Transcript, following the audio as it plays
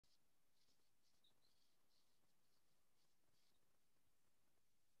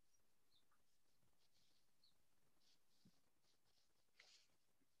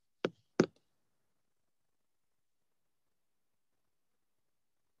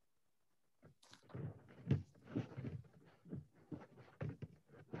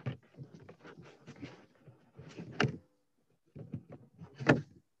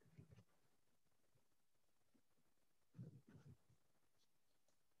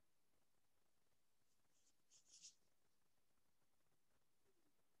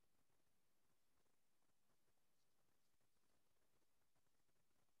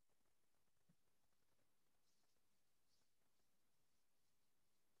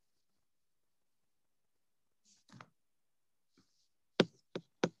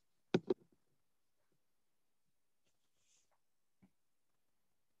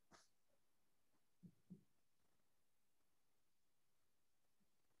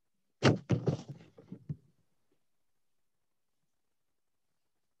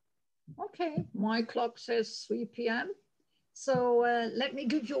Okay, my clock says 3 p.m. So let me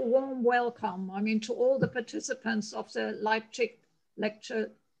give you a warm welcome, to all the participants of the Leipzig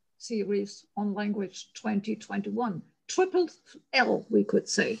lecture series on language 2021, triple L, we could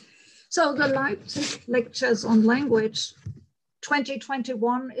say. So the Leipzig lectures on language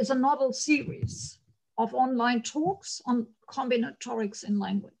 2021 is a novel series of online talks on combinatorics in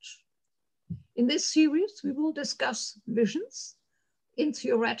language. In this series, we will discuss visions in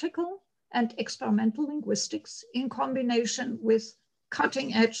theoretical and experimental linguistics in combination with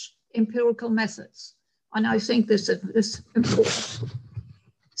cutting-edge empirical methods. And I think this is important.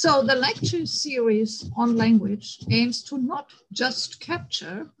 So the lecture series on language aims to not just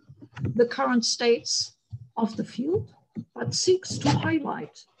capture the current states of the field, but seeks to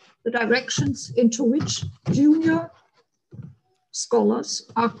highlight the directions into which junior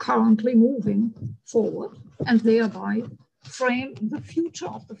scholars are currently moving forward and thereby frame the future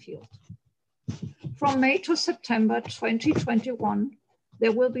of the field. From May to September 2021,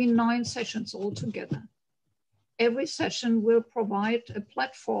 there will be 9 sessions altogether. Every session will provide a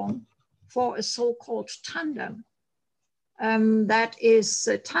platform for a so-called tandem. That is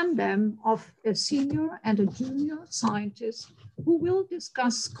a tandem of a senior and a junior scientist who will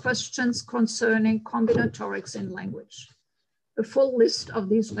discuss questions concerning combinatorics in language. A full list of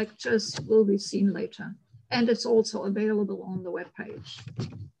these lectures will be seen later, and it's also available on the webpage.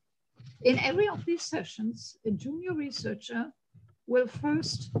 In every of these sessions, a junior researcher will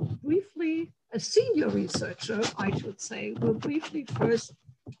first briefly, a senior researcher, I should say, will briefly first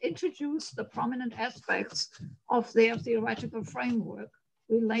introduce the prominent aspects of their theoretical framework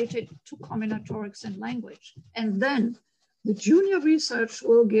related to combinatorics in language. And then the junior research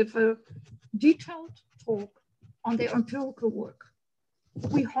will give a detailed talk on their empirical work.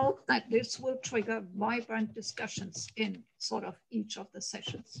 We hope that this will trigger vibrant discussions in sort of each of the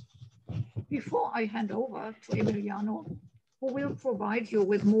sessions. Before I hand over to Emiliano, who will provide you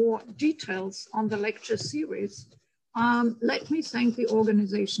with more details on the lecture series, let me thank the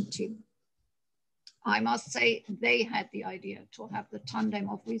organization team. I must say they had the idea to have the tandem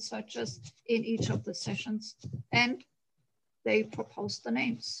of researchers in each of the sessions, and they proposed the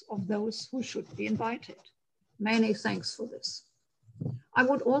names of those who should be invited. Many thanks for this. I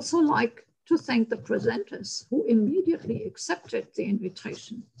would also like to thank the presenters who immediately accepted the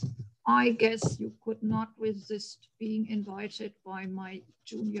invitation. I guess you could not resist being invited by my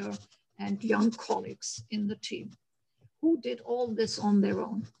junior and young colleagues in the team who did all this on their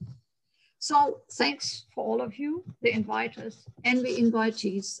own. So thanks for all of you, the inviters and the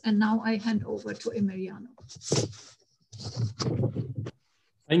invitees. And now I hand over to Emiliano.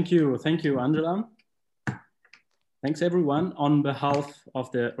 Thank you, Angela. Thanks everyone. On behalf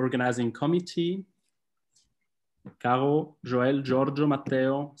of the organizing committee, Caro, Joel, Giorgio,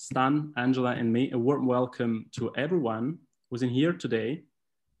 Matteo, Stan, Angela, and me, a warm welcome to everyone who's in here today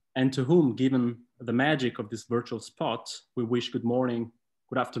and to whom, given the magic of this virtual spot, we wish good morning,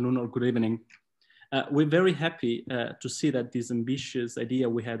 good afternoon, or good evening. We're very happy to see that this ambitious idea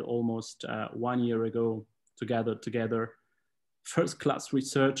we had almost 1 year ago to gather together first-class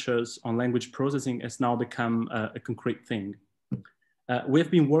researchers on language processing has now become a concrete thing. We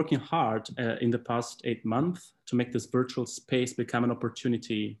have been working hard in the past 8 months to make this virtual space become an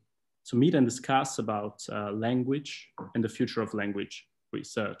opportunity to meet and discuss about language and the future of language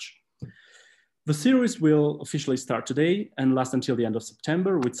research. The series will officially start today and last until the end of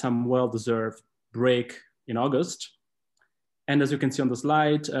September with some well-deserved break in August. And as you can see on the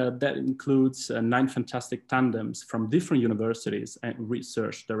slide, that includes 9 fantastic tandems from different universities and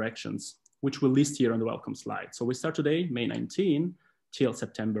research directions, which we'll list here on the welcome slide. So we start today, May 19, till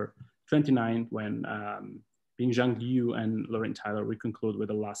September 29, when Bingzhang Liu and Lauren Tyler will conclude with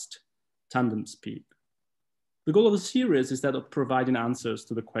the last tandem speak. The goal of the series is that of providing answers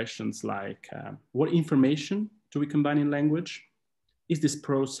to the questions like, what information do we combine in language? Is this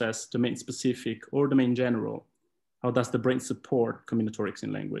process domain specific or domain general? How does the brain support combinatorics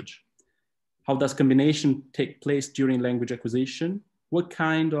in language? How does combination take place during language acquisition? What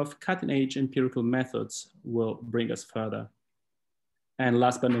kind of cutting-edge empirical methods will bring us further? And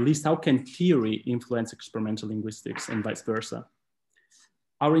last but not least, how can theory influence experimental linguistics and vice versa?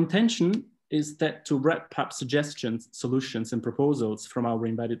 Our intention is that to wrap up suggestions, solutions, and proposals from our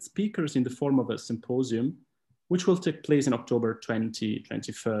invited speakers in the form of a symposium, which will take place in October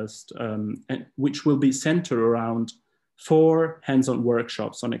 2021, and which will be centered around 4 hands-on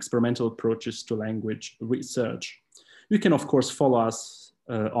workshops on experimental approaches to language research. You can, of course, follow us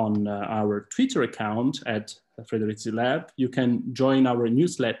on our Twitter account at Frederici Lab. You can join our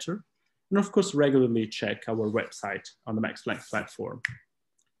newsletter, and of course, regularly check our website on the Max Planck platform.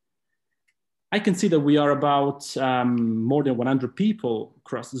 I can see that we are about more than 100 people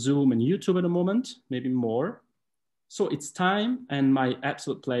across Zoom and YouTube at the moment, maybe more. So it's time and my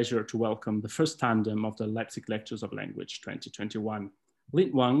absolute pleasure to welcome the first tandem of the Leipzig Lectures of Language 2021,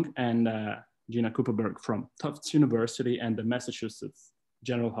 Wang and Gina Kuperberg from Tufts University and the Massachusetts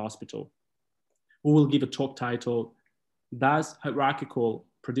General Hospital, who will give a talk titled, Does Hierarchical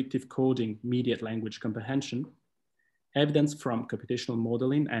Predictive Coding Mediate Language Comprehension? Evidence from Computational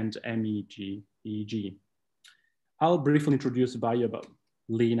Modeling and MEG. I'll briefly introduce bio about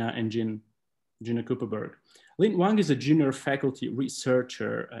Lina and Gina Kuperberg. Wang is a junior faculty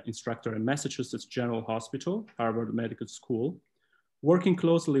researcher, instructor at Massachusetts General Hospital, Harvard Medical School, working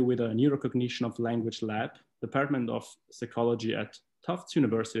closely with a neurocognition of language lab, Department of Psychology at Tufts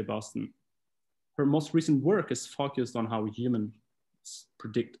University, Boston. Her most recent work is focused on how humans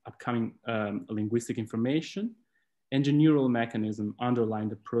predict upcoming linguistic information and the neural mechanism underlying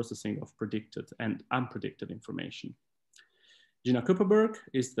the processing of predicted and unpredicted information. Gina Kuperberg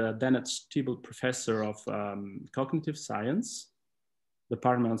is the Dennett Stiebel Professor of Cognitive Science,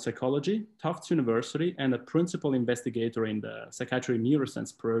 Department of Psychology, Tufts University, and a principal investigator in the Psychiatry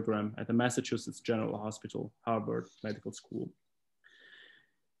Neuroscience program at the Massachusetts General Hospital, Harvard Medical School.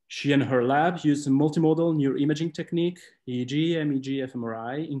 She and her lab use a multimodal neuroimaging technique, EEG, MEG,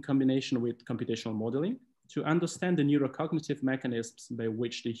 fMRI, in combination with computational modeling to understand the neurocognitive mechanisms by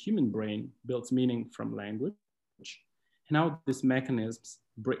which the human brain builds meaning from language, and how these mechanisms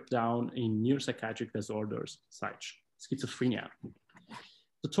break down in neuropsychiatric disorders such as schizophrenia.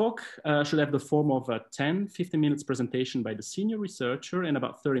 The talk should have the form of a 10-15 minutes presentation by the senior researcher and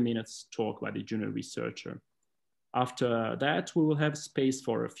about 30 minutes talk by the junior researcher. After that, we will have space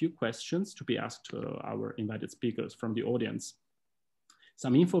for a few questions to be asked to our invited speakers from the audience.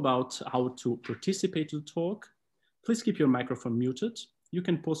 Some info about how to participate in the talk. Please keep your microphone muted. You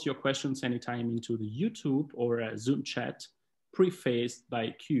can post your questions anytime into the YouTube or Zoom chat, prefaced by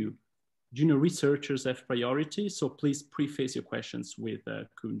Q. Junior researchers have priority, so please preface your questions with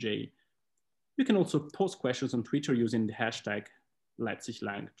Q&J. You can also post questions on Twitter using the hashtag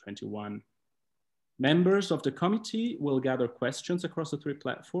LeipzigLang21. Members of the committee will gather questions across the 3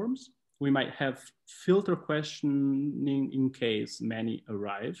 platforms. We might have filter questioning in case many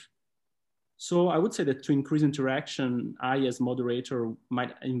arrive. So I would say that to increase interaction, I as moderator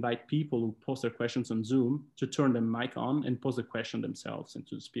might invite people who post their questions on Zoom to turn their mic on and pose the question themselves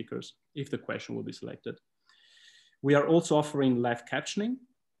into the speakers if the question will be selected. We are also offering live captioning,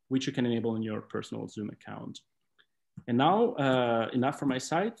 which you can enable on your personal Zoom account. And now, enough from my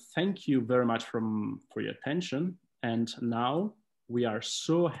side. Thank you very much for your attention. And now we are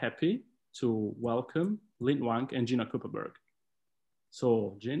so happy to welcome Wang and Gina Kuperberg.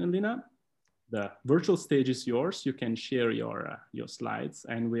 So Jane and Lina, the virtual stage is yours. You can share your slides,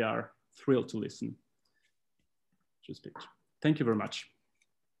 and we are thrilled to listen. Thank you very much.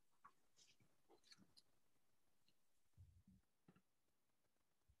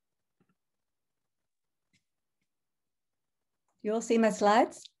 You all see my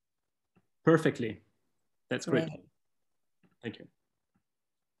slides? Perfectly. That's great. Thank you.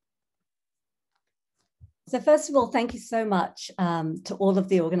 So first of all, thank you so much to all of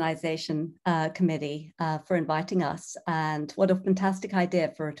the organization committee for inviting us, and what a fantastic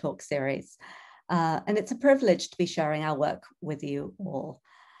idea for a talk series. And it's a privilege to be sharing our work with you all.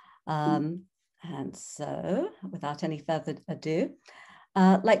 And so without any further ado,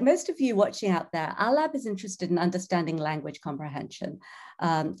 like most of you watching out there, our lab is interested in understanding language comprehension.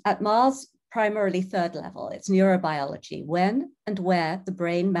 At Mars, primarily 3rd level, it's neurobiology, when and where the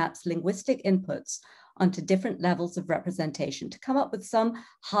brain maps linguistic inputs onto different levels of representation to come up with some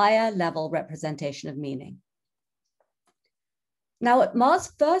higher level representation of meaning. Now, at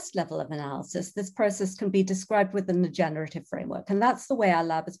Ma's first level of analysis, this process can be described within the generative framework. And that's the way our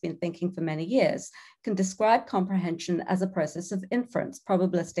lab has been thinking for many years. It can describe comprehension as a process of inference,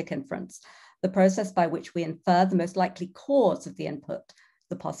 probabilistic inference, the process by which we infer the most likely cause of the input,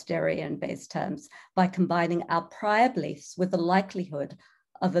 the posterior and base terms, by combining our prior beliefs with the likelihood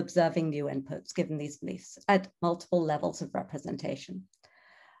of observing new inputs given these beliefs at multiple levels of representation.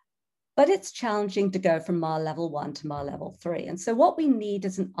 But it's challenging to go from MAR level 1 to MAR level 3. And so what we need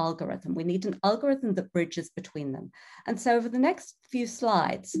is an algorithm. We need an algorithm that bridges between them. And so over the next few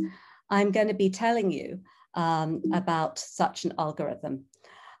slides, I'm going to be telling you about such an algorithm.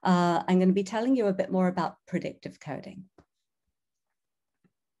 I'm going to be telling you a bit more about predictive coding.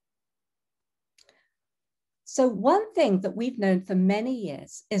 So one thing that we've known for many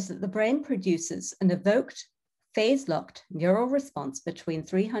years is that the brain produces an evoked, phase-locked neural response between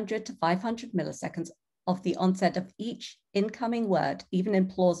 300 to 500 milliseconds of the onset of each incoming word, even in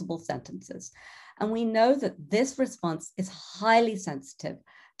plausible sentences. And we know that this response is highly sensitive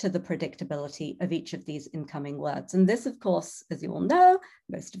to the predictability of each of these incoming words. And this, of course, as you all know,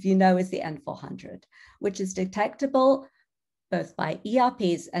 most of you know, is the N400, which is detectable both by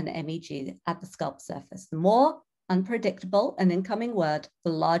ERPs and MEG at the scalp surface. The more unpredictable an incoming word,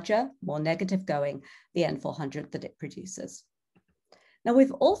 the larger, more negative going the N400 that it produces. Now,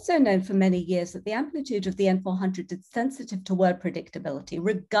 we've also known for many years that the amplitude of the N400 is sensitive to word predictability,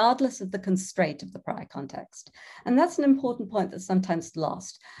 regardless of the constraint of the prior context. And that's an important point that's sometimes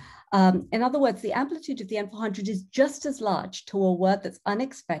lost. In other words, the amplitude of the N400 is just as large to a word that's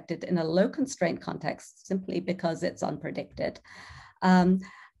unexpected in a low constraint context, simply because it's unpredicted,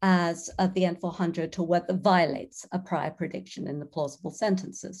 as the N400 to a word that violates a prior prediction in the plausible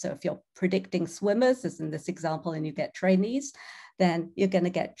sentences. So if you're predicting swimmers, as in this example, and you get trainees, then you're going to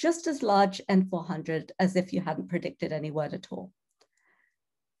get just as large N400 as if you hadn't predicted any word at all.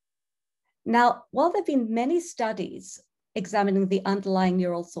 Now, while there have been many studies examining the underlying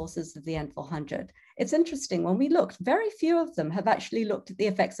neural sources of the N400, it's interesting, when we looked, very few of them have actually looked at the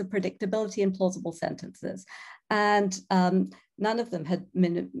effects of predictability in plausible sentences, and none of them had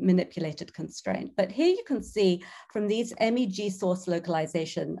manipulated constraint. But here you can see from these MEG source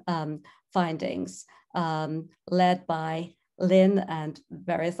localization findings led by Lynn and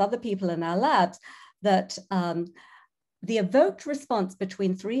various other people in our labs, that the evoked response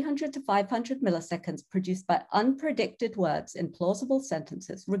between 300 to 500 milliseconds produced by unpredicted words in plausible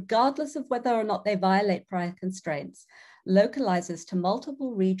sentences, regardless of whether or not they violate prior constraints, localizes to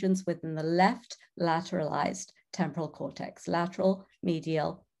multiple regions within the left lateralized temporal cortex, lateral,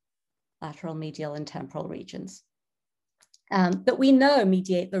 medial, and temporal regions, that we know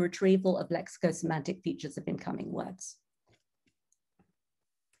mediate the retrieval of lexico-semantic features of incoming words.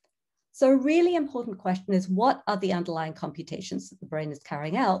 So a really important question is, what are the underlying computations that the brain is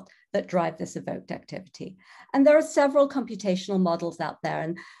carrying out that drive this evoked activity? And there are several computational models out there,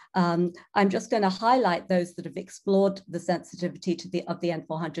 and I'm just going to highlight those that have explored the sensitivity of the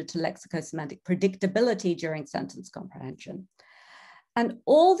N400 to lexico-semantic predictability during sentence comprehension. And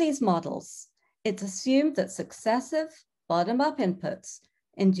all these models, it's assumed that successive bottom-up inputs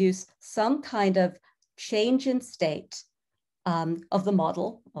induce some kind of change in state of the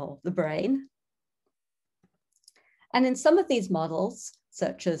model or the brain. And in some of these models,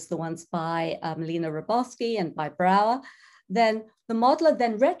 such as the ones by Lena Roboski and by Brower, then the modeler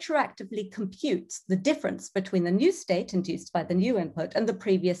then retroactively computes the difference between the new state induced by the new input and the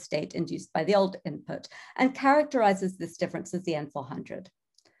previous state induced by the old input, and characterizes this difference as the N400.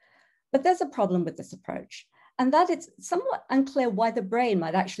 But there's a problem with this approach, and that it's somewhat unclear why the brain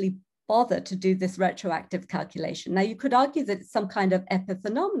might actually bother to do this retroactive calculation. Now, you could argue that it's some kind of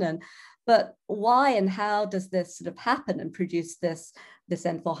epiphenomenon, but why and how does this sort of happen and produce this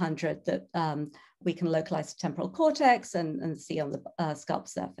N400 that we can localize to temporal cortex and see on the scalp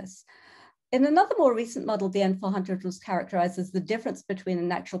surface? In another more recent model, the N400 was characterized as the difference between a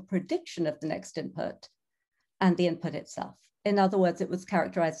natural prediction of the next input and the input itself. In other words, it was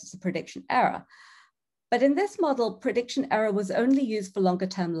characterized as a prediction error. But in this model, prediction error was only used for longer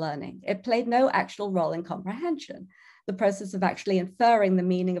term learning. It played no actual role in comprehension, the process of actually inferring the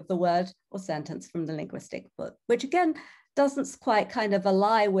meaning of the word or sentence from the linguistic input, which again, doesn't quite kind of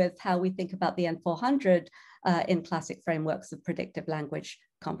ally with how we think about the N400 in classic frameworks of predictive language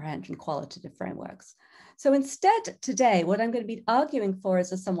comprehension, qualitative frameworks. So instead today, what I'm going to be arguing for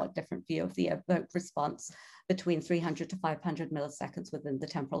is a somewhat different view of the evoked response between 300 to 500 milliseconds within the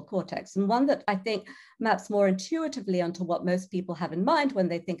temporal cortex, and one that I think maps more intuitively onto what most people have in mind when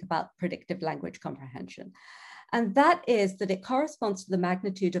they think about predictive language comprehension. And that is that it corresponds to the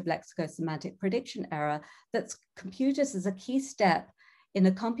magnitude of lexico-semantic prediction error that's computed as a key step in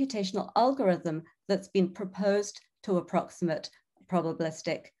a computational algorithm that's been proposed to approximate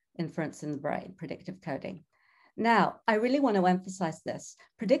probabilistic inference in the brain, predictive coding. Now, I really want to emphasize this.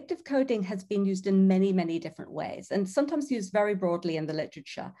 Predictive coding has been used in many, many different ways, and sometimes used very broadly in the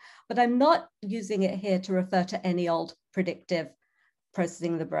literature, but I'm not using it here to refer to any old predictive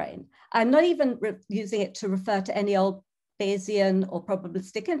processing of the brain. I'm not even using it to refer to any old Bayesian or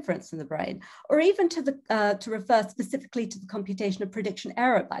probabilistic inference in the brain, or even to refer specifically to the computation of prediction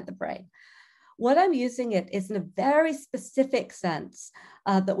error by the brain. What I'm using it is in a very specific sense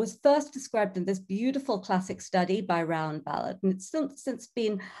that was first described in this beautiful classic study by Rao and Ballard, and it's since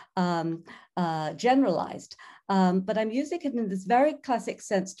been generalized. But I'm using it in this very classic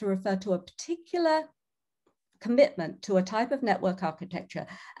sense to refer to a particular commitment to a type of network architecture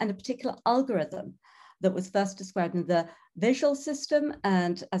and a particular algorithm that was first described in the visual system,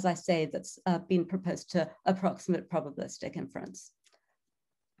 and as I say, that's been proposed to approximate probabilistic inference.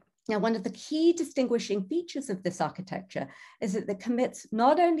 Now, one of the key distinguishing features of this architecture is that it commits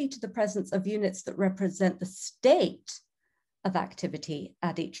not only to the presence of units that represent the state of activity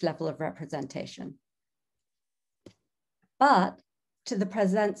at each level of representation, but to the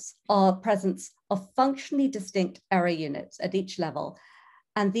presence of functionally distinct error units at each level.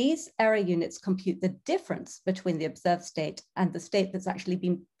 And these error units compute the difference between the observed state and the state that's actually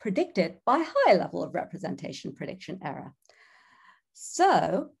been predicted by high level of representation prediction error.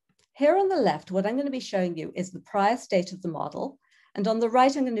 So here on the left, what I'm going to be showing you is the prior state of the model. And on the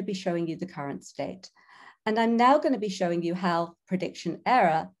right, I'm going to be showing you the current state. And I'm now going to be showing you how prediction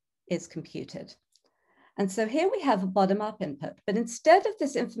error is computed. And so here we have a bottom-up input, but instead of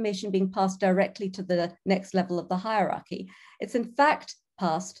this information being passed directly to the next level of the hierarchy, it's in fact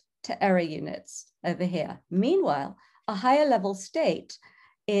passed to error units over here. Meanwhile, a higher level state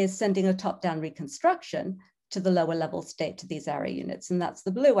is sending a top-down reconstruction to the lower level state to these error units. And that's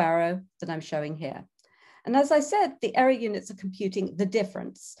the blue arrow that I'm showing here. And as I said, the error units are computing the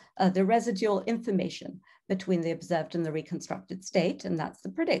difference, the residual information between the observed and the reconstructed state, and that's the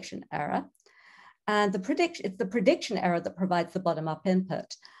prediction error. And it's the prediction error that provides the bottom-up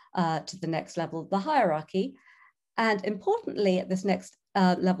input to the next level of the hierarchy. And importantly, at this next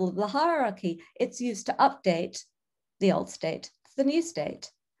level of the hierarchy, it's used to update the old state to the new state.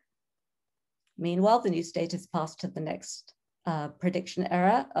 Meanwhile, the new state is passed to the next prediction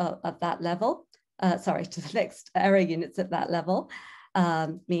error of that level, to the next error units at that level.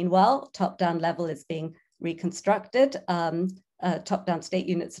 Meanwhile, top-down level is being reconstructed. Top-down state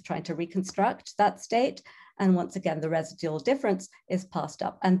units are trying to reconstruct that state. And once again, the residual difference is passed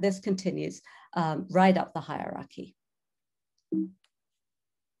up. And this continues right up the hierarchy.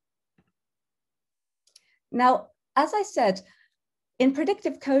 Now, as I said, in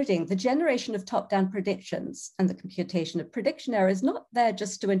predictive coding, the generation of top-down predictions and the computation of prediction error is not there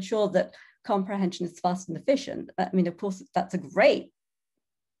just to ensure that comprehension is fast and efficient. I mean, of course, that's a great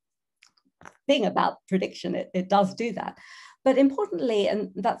thing about prediction. It does do that. But importantly,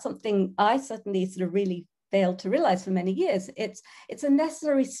 and that's something I certainly sort of really failed to realize for many years, it's a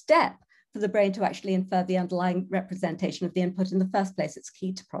necessary step for the brain to actually infer the underlying representation of the input in the first place. It's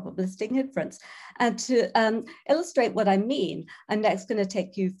key to probabilistic inference. And to illustrate what I mean, I'm next going to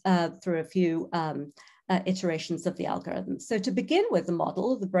take you through a few iterations of the algorithm. So to begin with, the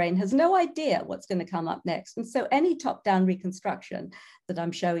model, the brain has no idea what's going to come up next. And so any top-down reconstruction that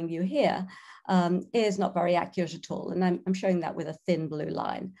I'm showing you here is not very accurate at all. And I'm showing that with a thin blue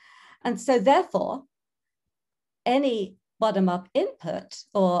line. And so therefore, any bottom-up input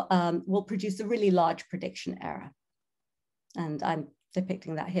will produce a really large prediction error. And I'm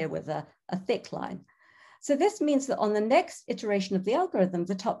depicting that here with a thick line. So this means that on the next iteration of the algorithm,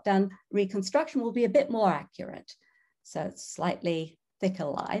 the top-down reconstruction will be a bit more accurate. So it's a slightly thicker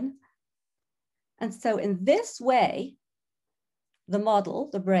line. And so in this way, the model,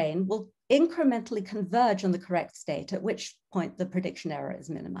 the brain, will incrementally converge on the correct state, at which point the prediction error is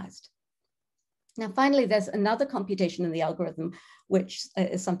minimized. Now, finally, there's another computation in the algorithm, which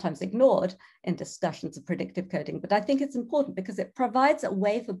is sometimes ignored in discussions of predictive coding, but I think it's important because it provides a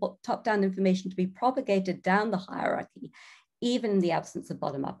way for top-down information to be propagated down the hierarchy, even in the absence of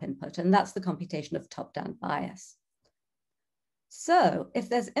bottom-up input, and that's the computation of top-down bias. So if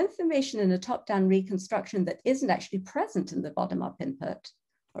there's information in a top-down reconstruction that isn't actually present in the bottom-up input,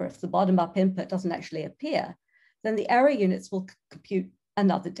 or if the bottom-up input doesn't actually appear, then the error units will compute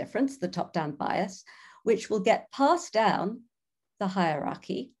another difference, the top-down bias, which will get passed down the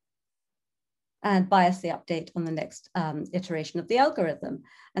hierarchy and bias the update on the next iteration of the algorithm.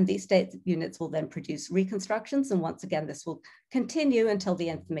 And these state units will then produce reconstructions. And once again, this will continue until the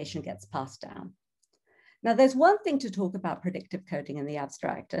information gets passed down. Now, there's one thing to talk about predictive coding in the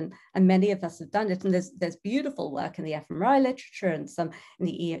abstract, and many of us have done it. And there's beautiful work in the fMRI literature and some in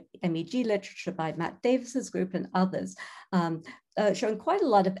the MEG literature by Matt Davis's group and others, showing quite a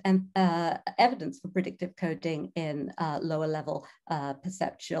lot of evidence for predictive coding in lower level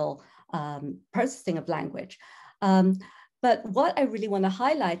perceptual processing of language. But what I really want to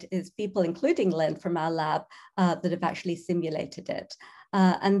highlight is people, including Lynn from our lab, that have actually simulated it.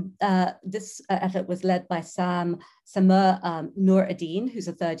 This effort was led by Samir Noor-Adin, who's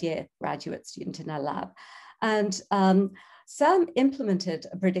a third-year graduate student in our lab. And Sam implemented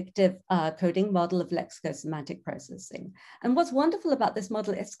a predictive coding model of lexico-semantic processing. And what's wonderful about this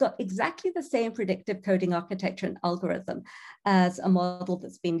model, it's got exactly the same predictive coding architecture and algorithm as a model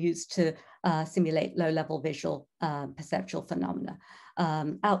that's been used to simulate low-level visual perceptual phenomena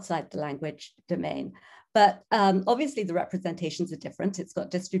outside the language domain. But obviously the representations are different. It's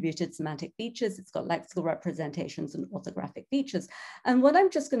got distributed semantic features, it's got lexical representations and orthographic features. And what I'm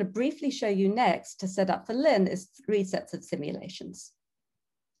just going to briefly show you next to set up for Lynn is 3 sets of simulations.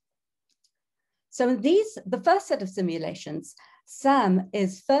 So in the first set of simulations, Sam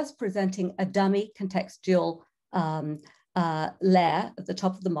is first presenting a dummy contextual layer at the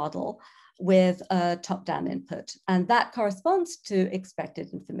top of the model with a top-down input, and that corresponds to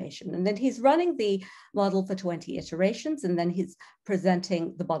expected information. And then he's running the model for 20 iterations, and then he's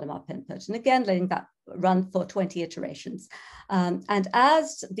presenting the bottom-up input. And again, letting that run for 20 iterations. And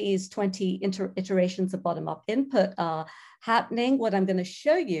as these 20 iterations of bottom-up input are happening, what I'm going to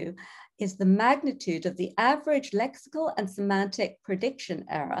show you is the magnitude of the average lexical and semantic prediction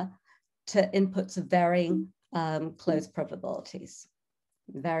error to inputs of varying closed probabilities,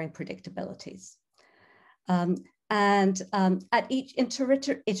 varying predictabilities. At each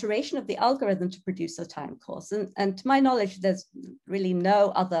iteration of the algorithm to produce a time course. And to my knowledge, there's really no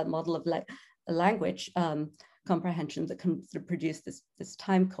other model of language comprehension that can produce this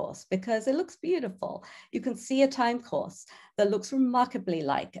time course, because it looks beautiful. You can see a time course that looks remarkably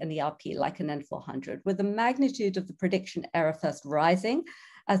like an ERP, like an N400, with the magnitude of the prediction error first rising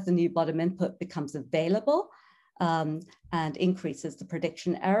as the new bottom input becomes available, and increases the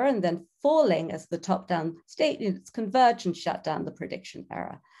prediction error, and then falling as the top-down state units converge and shut down the prediction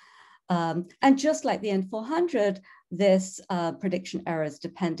error. And just like the N400, this prediction error is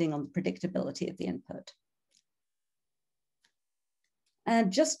depending on the predictability of the input.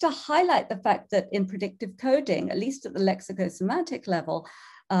 And just to highlight the fact that in predictive coding, at least at the lexico-semantic level,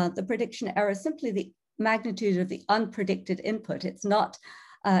 the prediction error is simply the magnitude of the unpredicted input. It's not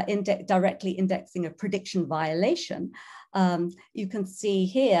directly indexing a prediction violation. You can see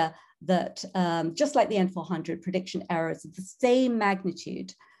here that just like the N400, prediction errors of the same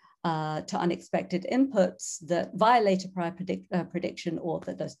magnitude to unexpected inputs that violate a prior prediction, or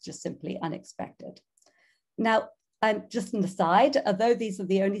that are just simply unexpected. Now, just an aside, although these are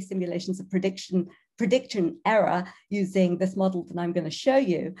the only simulations of prediction error using this model that I'm going to show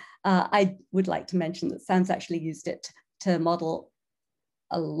you, I would like to mention that Sam's actually used it to model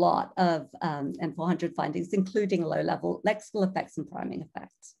a lot of N400 findings, including low-level lexical effects and priming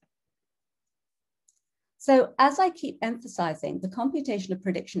effects. So as I keep emphasizing, the computation of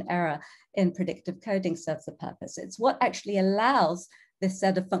prediction error in predictive coding serves a purpose. It's what actually allows this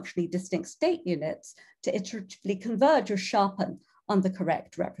set of functionally distinct state units to iteratively converge or sharpen on the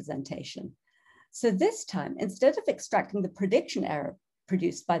correct representation. So this time, instead of extracting the prediction error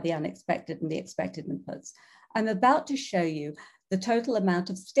produced by the unexpected and the expected inputs, I'm about to show you the total amount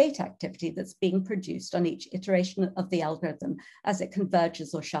of state activity that's being produced on each iteration of the algorithm as it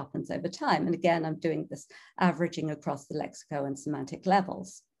converges or sharpens over time. And again, I'm doing this averaging across the lexico and semantic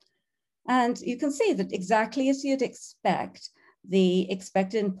levels. And you can see that exactly as you'd expect, the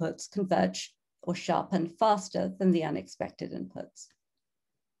expected inputs converge or sharpen faster than the unexpected inputs.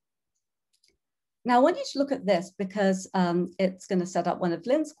 Now, I want you to look at this because it's going to set up one of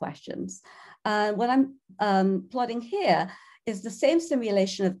Lynn's questions. What I'm plotting here is the same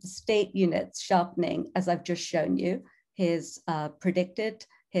simulation of the state units sharpening as I've just shown you. Here's predicted,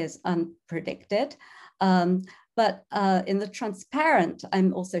 here's unpredicted. But in the transparent,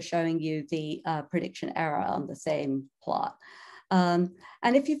 I'm also showing you the prediction error on the same plot. And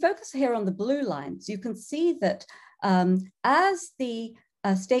if you focus here on the blue lines, you can see that as the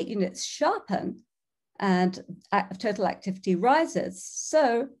state units sharpen and total activity rises,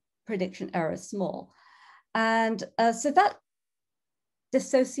 so prediction error is small. And so that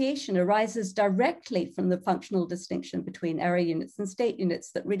dissociation arises directly from the functional distinction between error units and state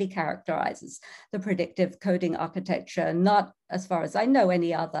units that really characterizes the predictive coding architecture, not, as far as I know,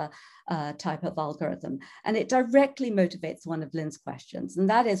 any other type of algorithm. And it directly motivates one of Lynn's questions, and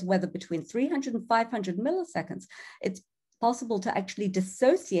that is whether between 300 and 500 milliseconds, it's possible to actually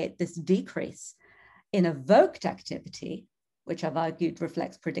dissociate this decrease in evoked activity, which I've argued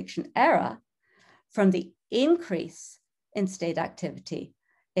reflects prediction error, from the increase in state activity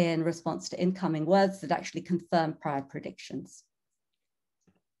in response to incoming words that actually confirm prior predictions.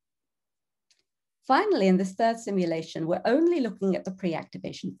 Finally, in this third simulation, we're only looking at the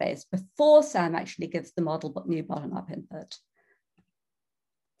pre-activation phase before Sam actually gives the model new bottom-up input.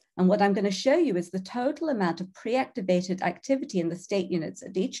 And what I'm going to show you is the total amount of pre-activated activity in the state units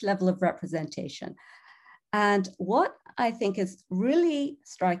at each level of representation. And what I think is really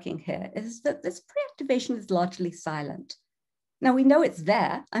striking here is that this pre-activation is largely silent. Now we know it's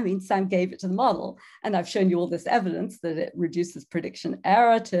there. I mean, Sam gave it to the model, and I've shown you all this evidence that it reduces prediction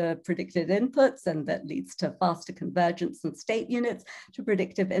error to predicted inputs, and that leads to faster convergence and state units to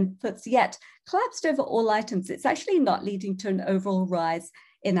predictive inputs. Yet collapsed over all items, it's actually not leading to an overall rise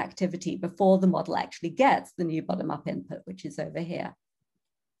in activity before the model actually gets the new bottom-up input, which is over here.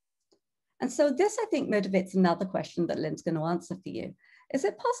 And so this, I think, motivates another question that Lynn's going to answer for you. Is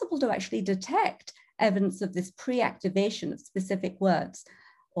it possible to actually detect evidence of this pre-activation of specific words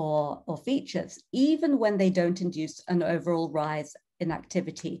or features, even when they don't induce an overall rise in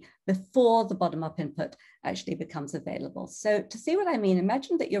activity before the bottom-up input actually becomes available? So to see what I mean,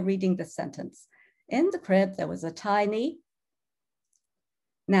 imagine that you're reading this sentence. In the crib, there was a tiny.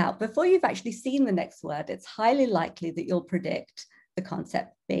 Now, before you've actually seen the next word, it's highly likely that you'll predict the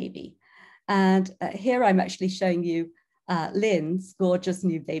concept baby. And here I'm actually showing you Lynn's gorgeous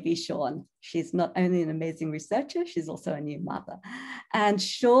new baby, Sean. She's not only an amazing researcher, she's also a new mother. And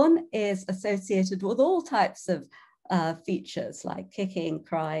Sean is associated with all types of features like kicking,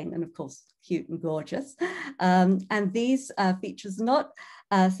 crying, and of course, cute and gorgeous. And these features not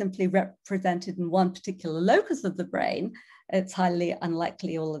simply represented in one particular locus of the brain. It's highly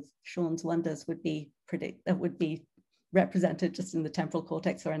unlikely all of Sean's wonders would be represented just in the temporal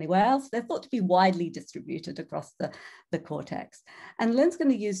cortex or anywhere else. They're thought to be widely distributed across the cortex. And Lynn's going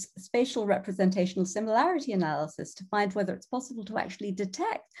to use spatial representational similarity analysis to find whether it's possible to actually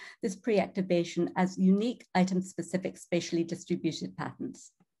detect this pre-activation as unique item-specific spatially distributed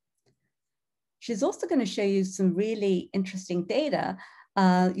patterns. She's also going to show you some really interesting data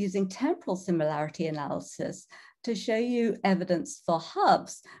using temporal similarity analysis to show you evidence for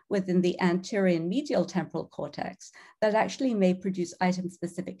hubs within the anterior and medial temporal cortex that actually may produce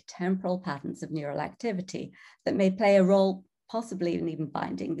item-specific temporal patterns of neural activity that may play a role, possibly in even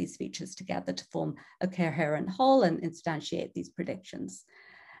binding these features together to form a coherent whole and instantiate these predictions.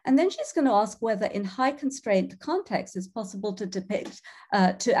 And then she's going to ask whether in high constraint contexts it's possible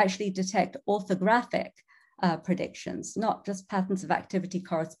to actually detect orthographic predictions, not just patterns of activity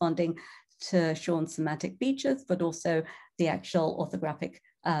corresponding to Sean's semantic features, but also the actual orthographic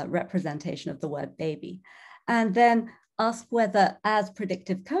representation of the word baby. And then ask whether, as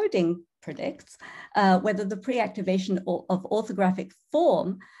predictive coding predicts, whether the pre-activation of orthographic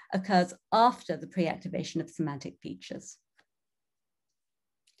form occurs after the pre-activation of semantic features.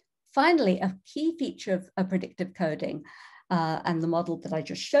 Finally, a key feature of predictive coding and the model that I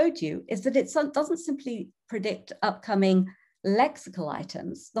just showed you is that it doesn't simply predict upcoming lexical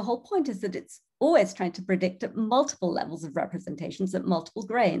items. The whole point is that it's always trying to predict at multiple levels of representations at multiple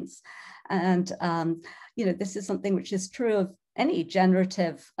grains. And this is something which is true of any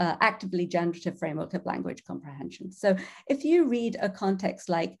generative, actively generative framework of language comprehension. So if you read a context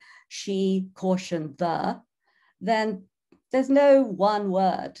like she, caution, the, then there's no one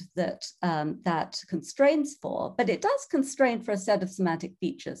word that that constrains for, but it does constrain for a set of semantic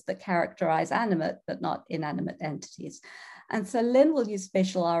features that characterize animate but not inanimate entities. And so Lynn will use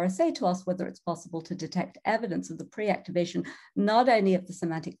spatial RSA to ask whether it's possible to detect evidence of the pre-activation, not only of the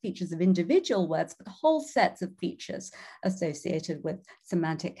semantic features of individual words, but whole sets of features associated with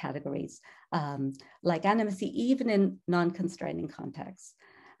semantic categories, like animacy, even in non-constraining contexts.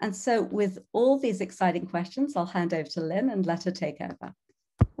 And so with all these exciting questions, I'll hand over to Lynn and let her take over.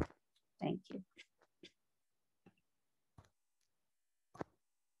 Thank you.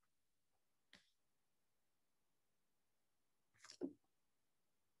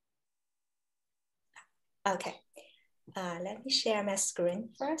 Okay, let me share my screen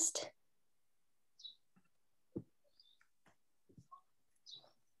first.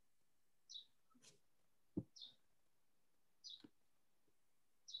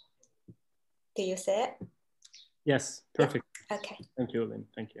 Do you see it? Yes, perfect. Okay. Thank you, Lynn.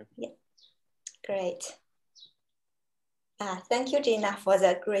 Thank you. Yeah, great. Thank you, Gina, for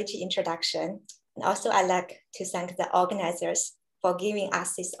the great introduction. And also, I'd like to thank the organizers for giving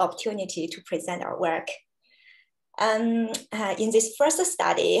us this opportunity to present our work. In this first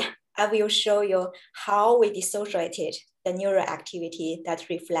study, I will show you how we dissociated the neural activity that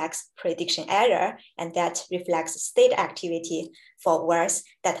reflects prediction error and that reflects state activity for words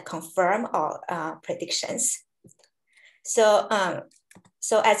that confirm our predictions. So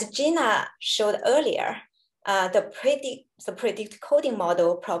as Gina showed earlier, the predict coding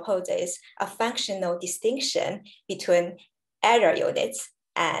model proposes a functional distinction between error units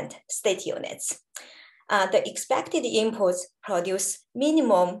and state units. The expected inputs produce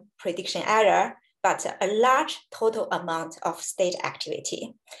minimum prediction error, but a large total amount of state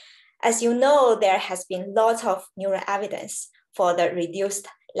activity. As you know, there has been lots of neural evidence for the reduced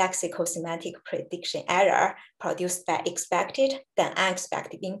lexico-semantic prediction error produced by expected than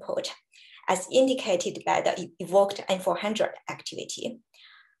unexpected input, as indicated by the evoked N400 activity.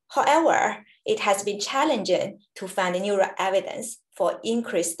 However, it has been challenging to find neural evidence for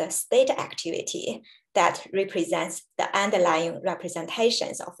increased state activity that represents the underlying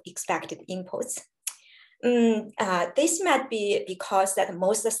representations of expected inputs. This might be because that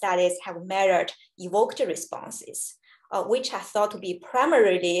most studies have measured evoked responses, which are thought to be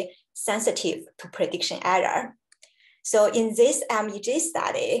primarily sensitive to prediction error. So in this MEG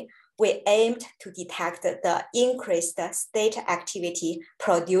study, we aimed to detect the increased state activity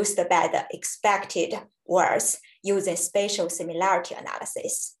produced by the expected words using spatial similarity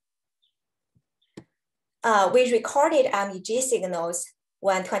analysis. We recorded MEG signals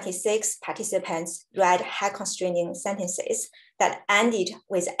when 26 participants read high-constraining sentences that ended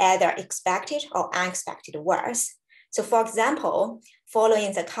with either expected or unexpected words. So for example,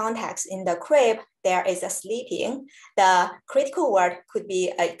 following the context in the crib, there is a sleeping. The critical word could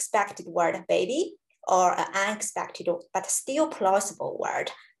be an expected word, baby, or an unexpected but still plausible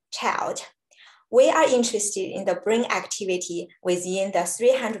word, child. We are interested in the brain activity within the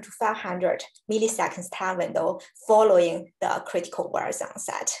 300 to 500 milliseconds time window following the critical words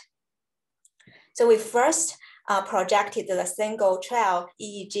onset. So we first projected the single trail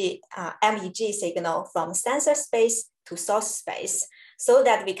MEG signal from sensor space to source space so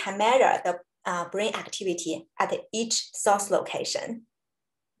that we can measure the brain activity at each source location.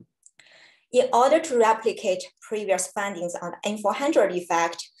 In order to replicate previous findings on the N400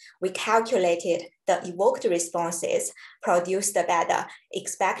 effect, we calculated the evoked responses produced by the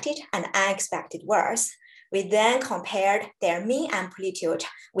expected and unexpected words. We then compared their mean amplitude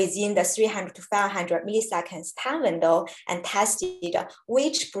within the 300 to 500 milliseconds time window and tested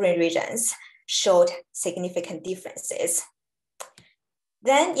which brain regions showed significant differences.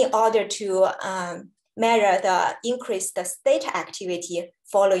 Then in order to measure the increased state activity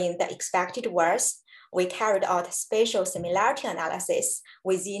following the expected words, we carried out spatial similarity analysis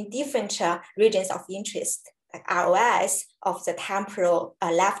within different regions of interest, like ROIs of the temporal,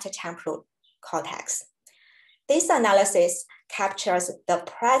 left temporal cortex. This analysis captures the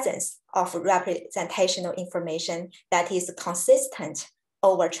presence of representational information that is consistent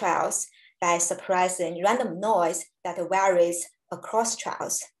over trials by suppressing random noise that varies across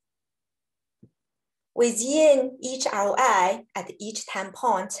trials. Within each ROI at each time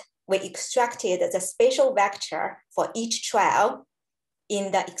point, we extracted the spatial vector for each trial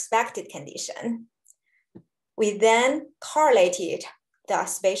in the expected condition. We then correlated the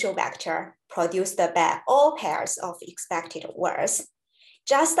spatial vector produced by all pairs of expected words.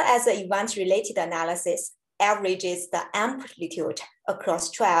 Just as the event-related analysis averages the amplitude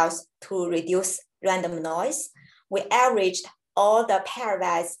across trials to reduce random noise, we averaged all the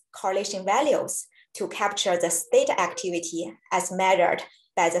pairwise correlation values to capture the state activity as measured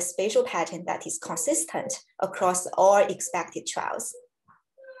by the spatial pattern that is consistent across all expected trials.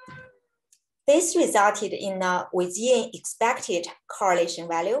 This resulted in a within expected correlation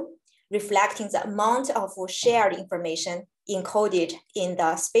value, reflecting the amount of shared information encoded in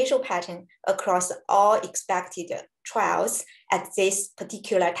the spatial pattern across all expected trials at this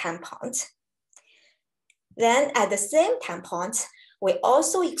particular time point. Then at the same time point, we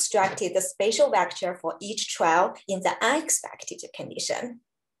also extracted the spatial vector for each trial in the unexpected condition.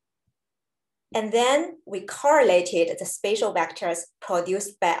 And then we correlated the spatial vectors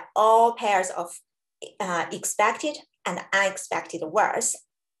produced by all pairs of expected and unexpected words.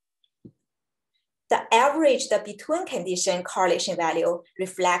 The average, the between condition correlation value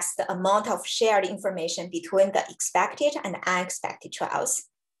reflects the amount of shared information between the expected and unexpected trials.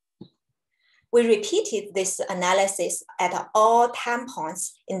 We repeated this analysis at all time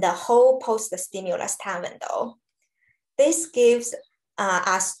points in the whole post-stimulus time window. This gives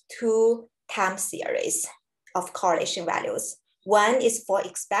us two time series of correlation values. One is for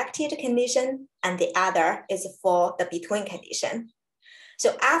expected condition, and the other is for the between condition.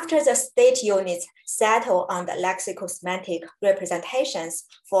 So after the state units settle on the lexico-semantic representations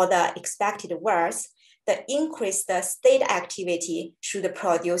for the expected words, the increased state activity should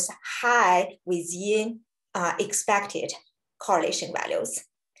produce high within expected correlation values.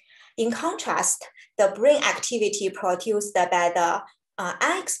 In contrast, the brain activity produced by the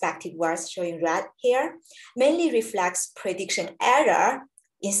unexpected words shown in red here mainly reflects prediction error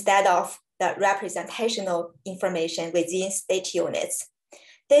instead of the representational information within state units.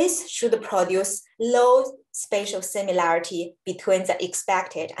 This should produce low spatial similarity between the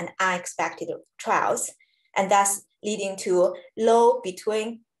expected and unexpected trials, and thus leading to low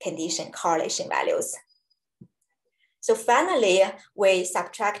between condition correlation values. So finally, we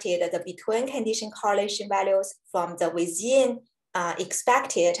subtracted the between condition correlation values from the within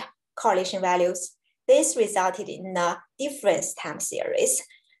expected correlation values. This resulted in a difference time series,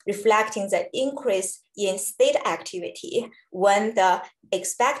 reflecting the increase in state activity when the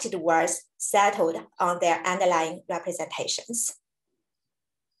expected words settled on their underlying representations.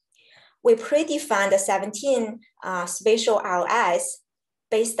 We predefined 17 spatial ROIs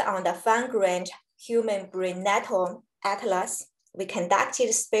based on the fine-grained human brain network atlas. We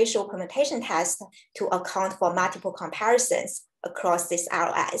conducted spatial permutation tests to account for multiple comparisons across these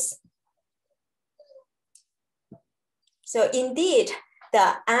ROIs. So indeed,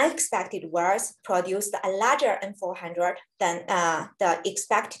 the unexpected words produced a larger N400 than the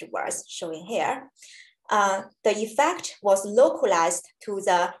expected words shown here. The effect was localized to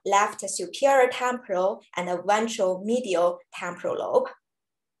the left superior temporal and the ventromedial temporal lobe.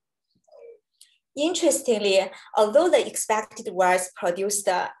 Interestingly, although the expected words produced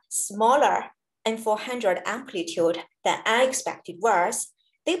a smaller N400 amplitude than unexpected words,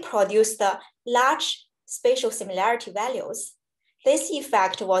 they produced large spatial similarity values. This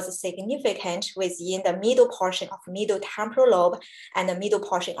effect was significant within the middle portion of middle temporal lobe and the middle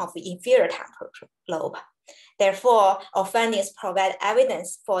portion of the inferior temporal lobe. Therefore, our findings provide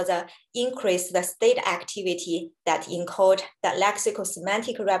evidence for the increased state activity that encode the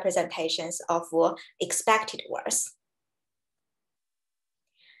lexico-semantic representations of expected words.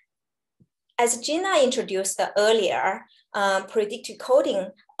 As Gina introduced earlier, predictive coding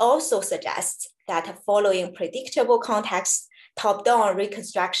also suggests that following predictable context, top-down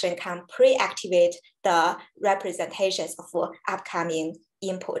reconstruction can pre-activate the representations of upcoming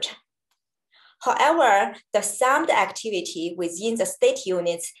input. However, the summed activity within the state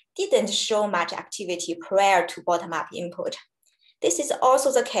units didn't show much activity prior to bottom-up input. This is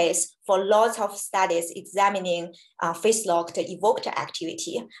also the case for lots of studies examining face-locked evoked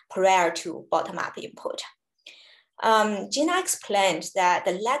activity prior to bottom-up input. Gina explained that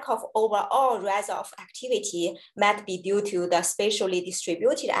the lack of overall rise of activity might be due to the spatially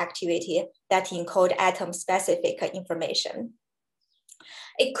distributed activity that encode atom-specific information.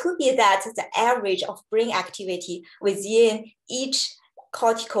 It could be that the average of brain activity within each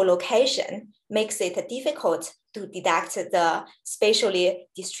cortical location makes it difficult to detect the spatially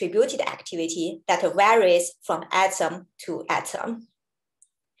distributed activity that varies from atom to atom.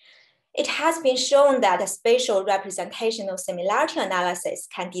 It has been shown that spatial representational similarity analysis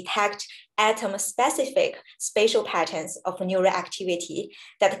can detect atom-specific spatial patterns of neural activity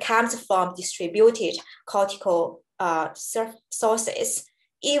that comes from distributed cortical sources,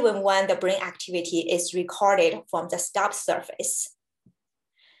 even when the brain activity is recorded from the stop surface.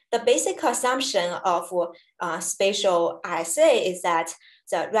 The basic assumption of spatial RSA is that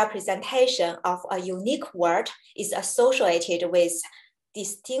the representation of a unique word is associated with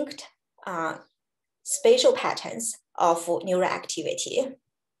distinct spatial patterns of neural activity.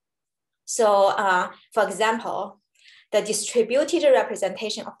 So for example, the distributed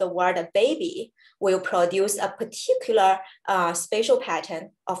representation of the word baby will produce a particular spatial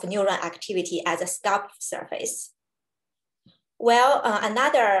pattern of neural activity as a stop surface. Well,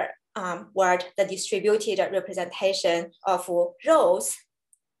 another word, the distributed representation of rose,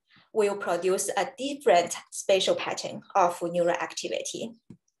 will produce a different spatial pattern of neural activity.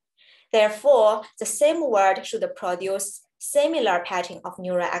 Therefore, the same word should produce similar pattern of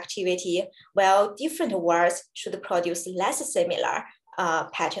neural activity, while different words should produce less similar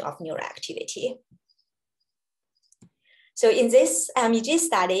pattern of neural activity. So in this MEG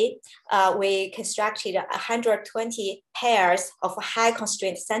study, we constructed 120 pairs of high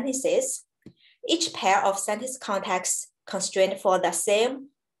constraint sentences. Each pair of sentence contexts constrained for the same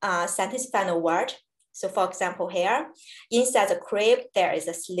sentence final word. So for example here, inside the crib, there is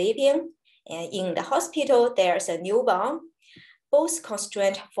a sleeping. And in the hospital, there's a newborn, both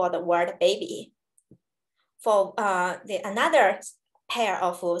constrained for the word baby. For another pair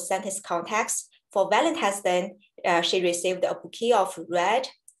of sentence contexts, for Valentine's Day, she received a bouquet of red.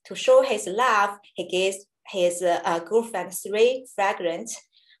 To show his love, he gives his girlfriend 3 fragments,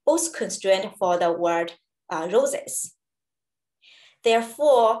 both constrained for the word roses.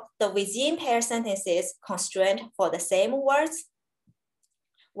 Therefore, the within pair sentences constrained for the same words,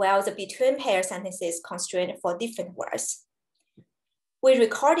 while the between pair sentences constrained for different words. We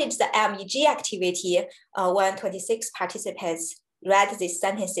recorded the MEG activity when 26 participants read these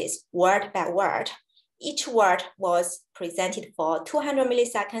sentences word by word. Each word was presented for 200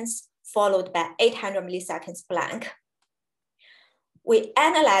 milliseconds, followed by 800 milliseconds blank. We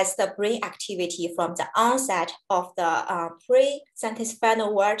analyzed the brain activity from the onset of the pre-sentence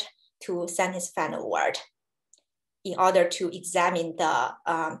final word to sentence final word in order to examine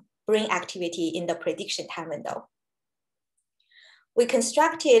the brain activity in the prediction time window. We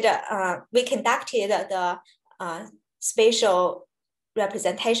conducted the spatial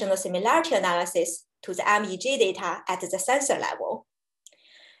representational similarity analysis to the MEG data at the sensor level.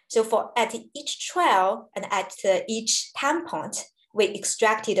 So at each trial and at each time point, we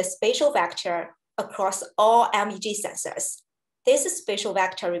extracted a spatial vector across all MEG sensors. This spatial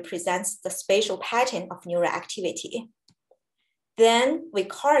vector represents the spatial pattern of neural activity. Then we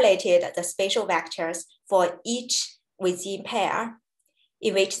correlated the spatial vectors for each within pair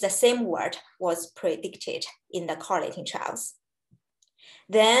in which the same word was predicted in the correlating trials.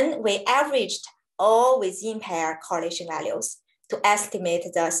 Then we averaged all within pair correlation values to estimate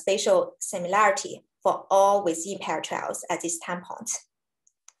the spatial similarity for all within pair trials at this time point.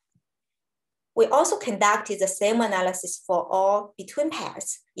 We also conducted the same analysis for all between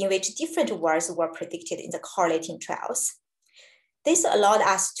pairs in which different words were predicted in the correlating trials. This allowed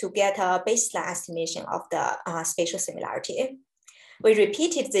us to get a baseline estimation of the spatial similarity. We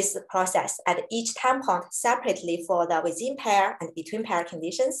repeated this process at each time point separately for the within pair and between pair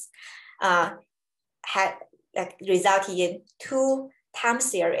conditions, resulting in 2 time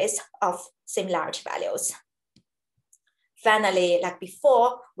series of similarity values. Finally, like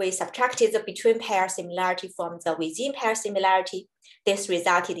before, we subtracted the between pair similarity from the within pair similarity. This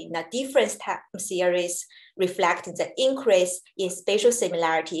resulted in a difference time series reflecting the increase in spatial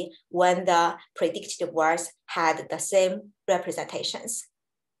similarity when the predicted words had the same representations.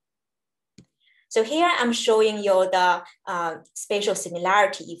 So here I'm showing you the spatial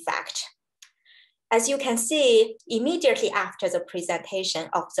similarity effect. As you can see, immediately after the presentation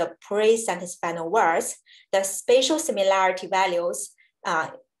of the pre-sentence final words, the spatial similarity values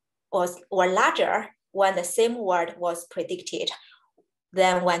were larger when the same word was predicted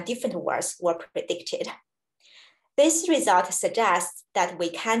than when different words were predicted. This result suggests that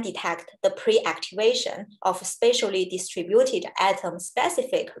we can detect the pre-activation of spatially distributed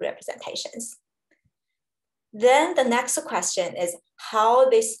atom-specific representations. Then the next question is how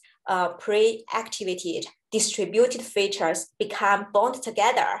this pre-activated distributed features become bound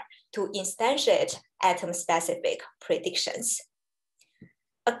together to instantiate atom-specific predictions.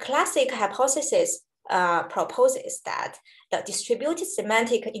 A classic hypothesis proposes that the distributed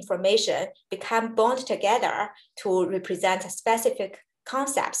semantic information become bound together to represent specific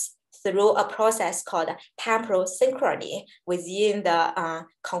concepts through a process called temporal synchrony within the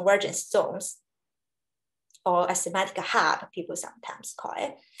convergence zones, or a semantic hub, people sometimes call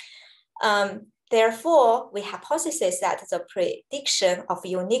it. Therefore, we hypothesize that the prediction of a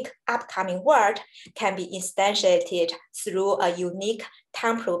unique upcoming word can be instantiated through a unique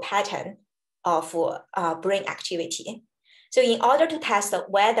temporal pattern of brain activity. So in order to test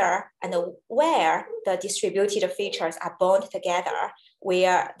whether and where the distributed features are bound together,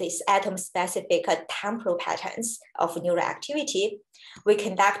 where these atom-specific temporal patterns of neural activity, we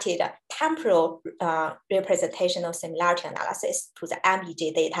conducted a temporal representational similarity analysis to the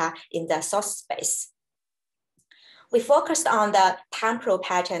MEG data in the source space. We focused on the temporal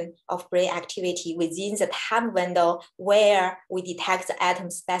pattern of brain activity within the time window where we detect the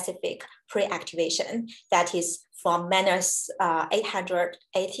atom-specific pre-activation, that is from minus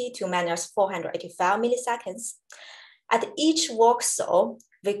 880 to minus 485 milliseconds. At each voxel,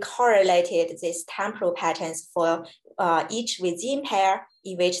 we correlated these temporal patterns for each within pair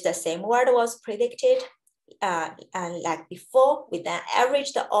in which the same word was predicted. And like before, we then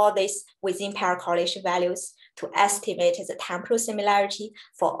averaged all these within pair correlation values to estimate the temporal similarity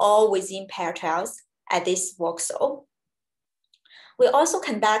for all within pair trials at this voxel. We also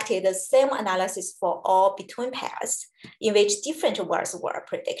conducted the same analysis for all between pairs in which different words were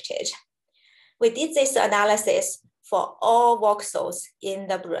predicted. We did this analysis for all voxels in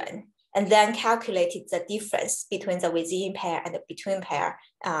the brain and then calculated the difference between the within pair and the between pair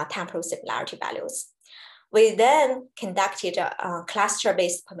temporal similarity values. We then conducted a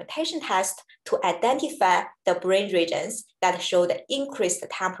cluster-based permutation test to identify the brain regions that showed increased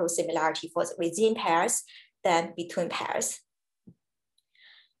temporal similarity for the within pairs than between pairs.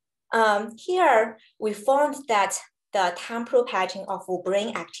 Here, we found that the temporal pattern of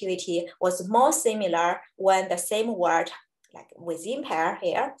brain activity was more similar when the same word, like within pair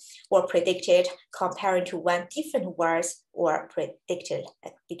here, were predicted comparing to when different words were predicted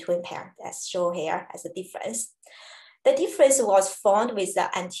like between pair, as shown here as a difference. The difference was found with the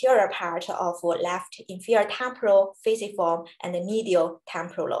anterior part of left inferior temporal, fusiform, and the medial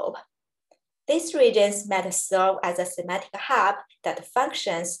temporal lobe. These regions might serve as a semantic hub that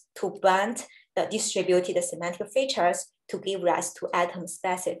functions to bond the distributed semantic features to give rise to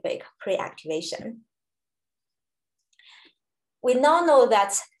atom-specific pre-activation. We now know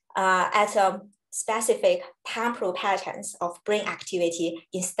that atom-specific temporal patterns of brain activity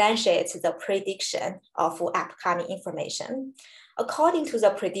instantiate the prediction of upcoming information. According to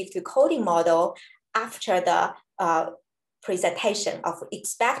the predictive coding model, after the presentation of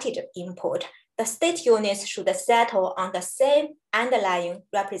expected input, the state units should settle on the same underlying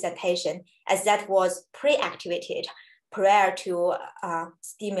representation as that was pre-activated prior to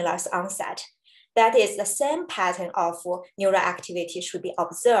stimulus onset. That is, the same pattern of neural activity should be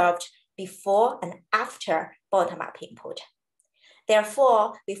observed before and after bottom-up input.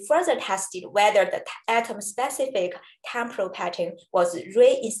 Therefore, we further tested whether the atom-specific temporal pattern was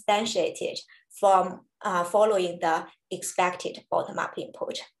re-instantiated from following the expected bottom-up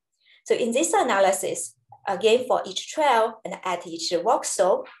input. So in this analysis, again, for each trial and at each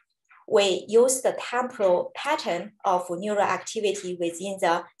voxel, we use the temporal pattern of neural activity within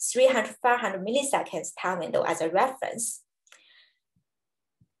the 300-500 milliseconds time window as a reference.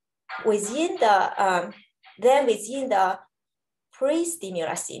 Within the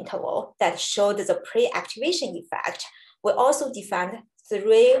pre-stimulus interval that showed the pre-activation effect, we also defined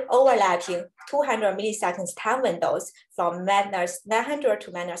 3 overlapping 200 milliseconds time windows from -900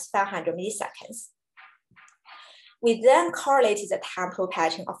 to -500 milliseconds. We then correlated the temporal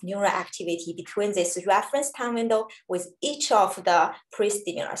pattern of neural activity between this reference time window with each of the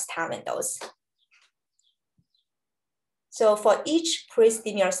pre-stimulus time windows. So for each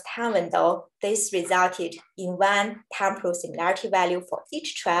pre-stimulus time window, this resulted in one temporal similarity value for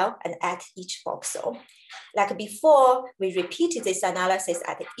each trial and at each voxel. Like before, we repeated this analysis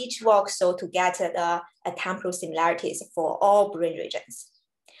at each voxel to get the temporal similarities for all brain regions.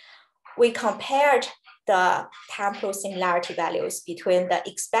 We compared the temporal similarity values between the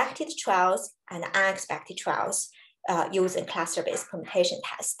expected trials and unexpected trials using cluster-based permutation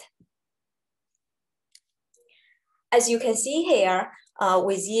test. As you can see here,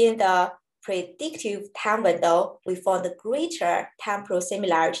 within the predictive time window, we found a greater temporal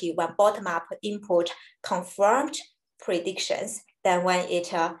similarity when bottom-up input confirmed predictions than when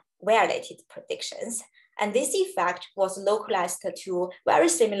it violated predictions. And this effect was localized to very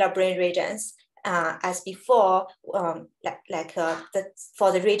similar brain regions as before,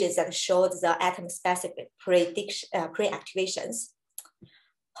 for the regions that showed the atom-specific pre-activations.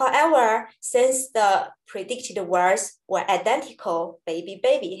 However, since the predicted words were identical, baby,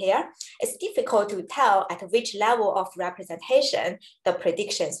 baby here, it's difficult to tell at which level of representation the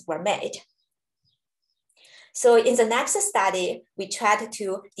predictions were made. So in the next study, we tried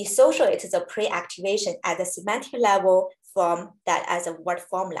to dissociate the pre-activation at the semantic level from that as a word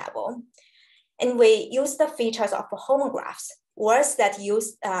form level. And we used the features of homographs, words that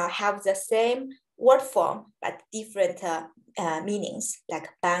have the same word form but different meanings, like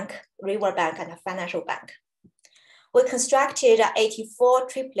bank, river bank, and financial bank. We constructed 84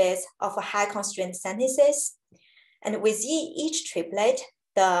 triplets of high constraint sentences, and within each triplet,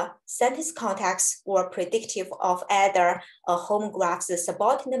 the sentence contexts were predictive of either a homograph's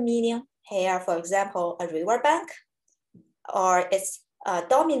subordinate meaning, here, for example, a river bank, or its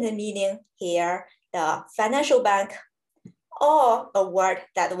dominant meaning, here, the financial bank, or a word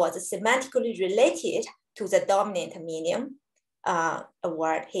that was semantically related to the dominant meaning, a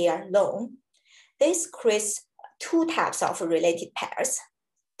word here, loan. This creates two types of related pairs.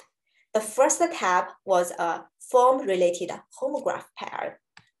 The first type was a form-related homograph pair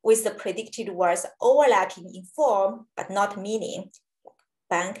with the predicted words overlapping in form but not meaning,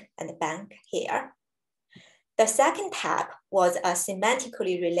 bank and bank here. The second type was a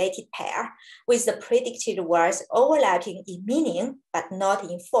semantically related pair with the predicted words overlapping in meaning but not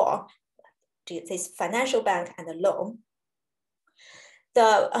in form, this financial bank and loan.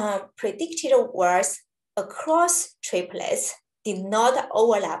 The predicted words across triplets did not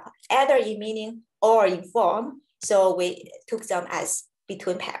overlap either in meaning or in form, so we took them as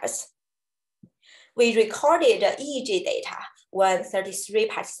between pairs. We recorded EEG data when 33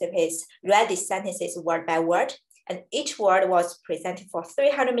 participants read these sentences word by word, and each word was presented for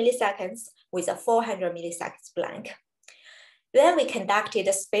 300 milliseconds with a 400 milliseconds blank. Then we conducted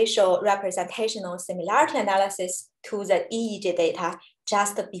a spatial representational similarity analysis to the EEG data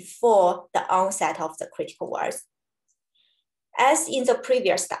just before the onset of the critical words. As in the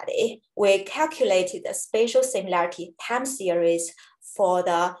previous study, we calculated the spatial similarity time series for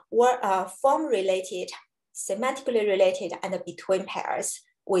the form-related, semantically related, and between pairs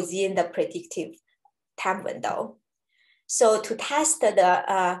within the predictive time window. So to test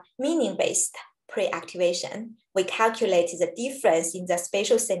the meaning-based pre-activation, we calculated the difference in the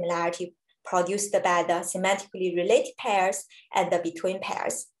spatial similarity produced by the semantically related pairs and the between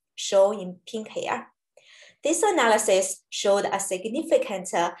pairs, shown in pink here. This analysis showed a significant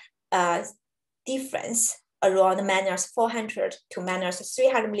difference around -400 to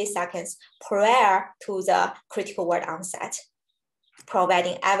 -300 milliseconds prior to the critical word onset,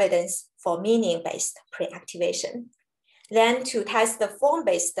 providing evidence for meaning-based pre-activation. Then to test the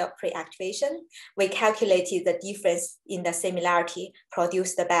form-based pre-activation, we calculated the difference in the similarity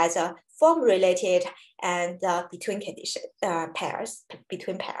produced by the form-related and between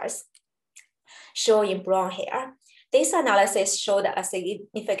pairs, shown in brown here. This analysis showed a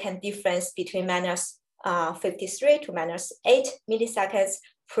significant difference between -53 to -8 milliseconds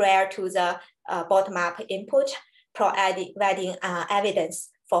prior to the bottom-up input, providing evidence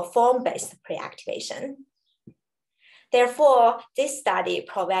for form-based pre-activation. Therefore, this study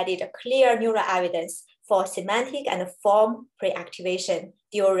provided clear neural evidence for semantic and form pre-activation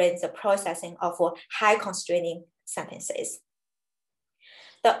during the processing of high constraining sentences.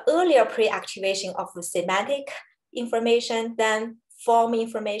 The earlier pre-activation of semantic information than form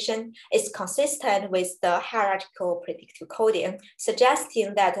information is consistent with the hierarchical predictive coding,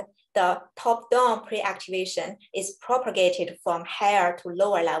 suggesting that the top-down pre-activation is propagated from higher to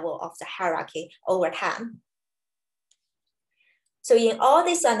lower level of the hierarchy over time. So in all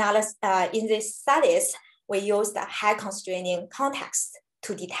these analysis, in these studies, we used a high constraining context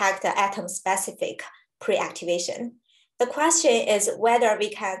to detect the atom-specific pre-activation. The question is whether we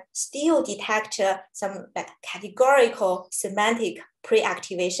can still detect some categorical semantic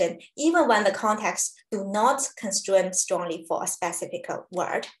pre-activation even when the contexts do not constrain strongly for a specific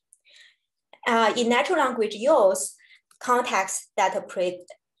word. In natural language use, contexts that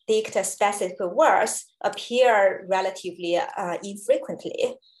predict specific words appear relatively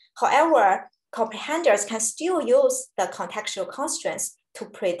infrequently. However, comprehenders can still use the contextual constraints to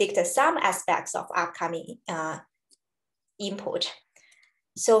predict some aspects of upcoming input.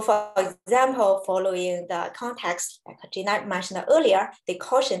 So for example, following the context, like Gina mentioned earlier, they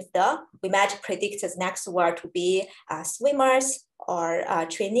cautioned we might predict the next word to be swimmers or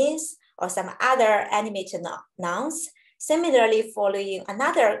trainees or some other animated nouns. Similarly, following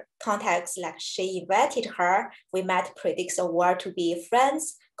another context, like she invited her, we might predict the word to be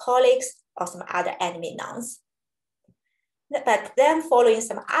friends, colleagues, or some other animate nouns. But then following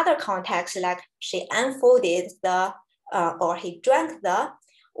some other context, like she unfolded or he drank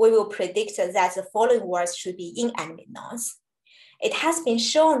we will predict that the following words should be inanimate nouns. It has been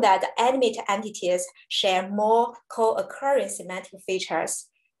shown that animate entities share more co-occurring semantic features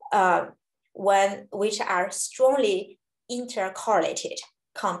which are strongly intercorrelated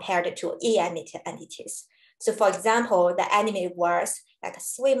compared to inanimate entities. So for example, the animated words like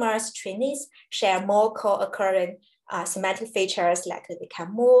swimmers, trainees share more co-occurring semantic features like they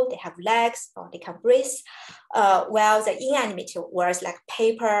can move, they have legs, or they can breathe, while the inanimate words like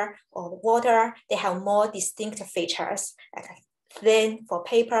paper or water, they have more distinct features like thin for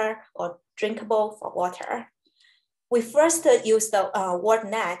paper or drinkable for water. We first used the word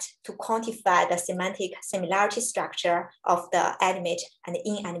net to quantify the semantic similarity structure of the animate and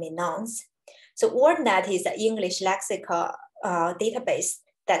inanimate nouns. So WordNet is an English lexical database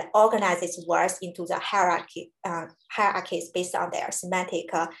that organizes words into the hierarchies based on their semantic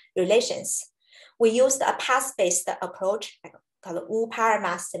relations. We used a path-based approach called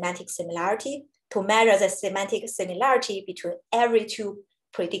Wu-Parama semantic similarity to measure the semantic similarity between every two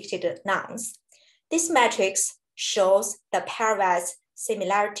predicted nouns. This matrix shows the pairwise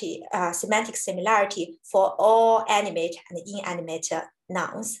similarity, semantic similarity for all animate and inanimate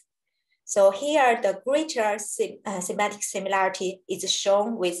nouns. So here, the greater semantic similarity is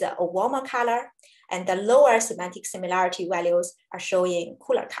shown with a warmer color, and the lower semantic similarity values are shown in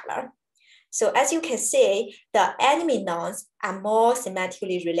cooler color. So as you can see, the animate nouns are more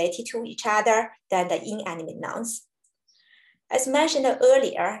semantically related to each other than the inanimate nouns. As mentioned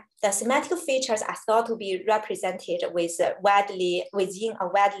earlier, the semantic features are thought to be represented within a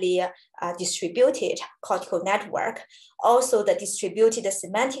widely distributed cortical network. Also, the distributed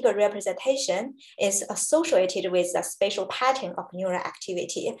semantic representation is associated with the spatial pattern of neural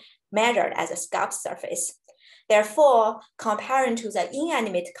activity measured as a scalp surface. Therefore, comparing to the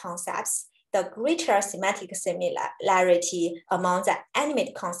inanimate concepts, the greater semantic similarity among the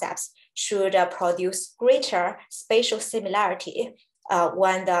animate concepts should produce greater spatial similarity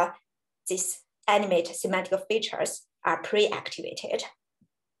when these animate semantic features are pre-activated.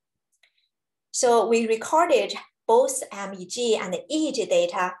 So we recorded both MEG and EEG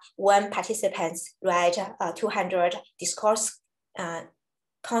data when participants read 200 discourse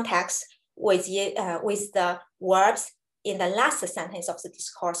contexts with the verbs in the last sentence of the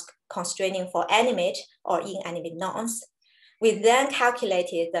discourse constraining for animate or inanimate nouns. We then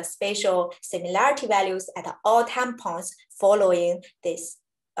calculated the spatial similarity values at all time points following these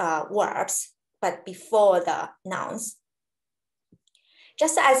verbs, but before the nouns.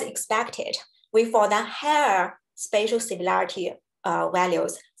 Just as expected, we found a higher spatial similarity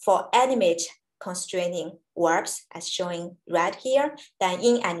values for animate constraining verbs, as shown in red here, than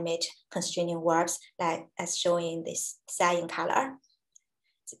inanimate constraining verbs, like as shown in this cyan color.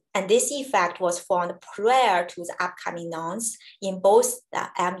 And this effect was found prior to the upcoming nouns in both the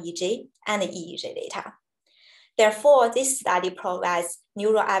MEG and the EEG data. Therefore, this study provides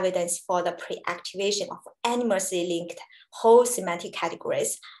neural evidence for the pre-activation of animously linked whole semantic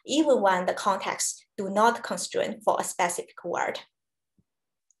categories, even when the contexts do not constrain for a specific word.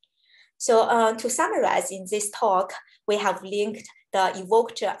 So to summarize in this talk, we have linked the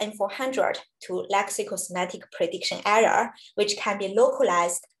evoked N400 to lexico-semantic prediction error, which can be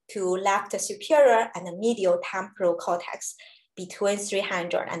localized to left superior and medial temporal cortex between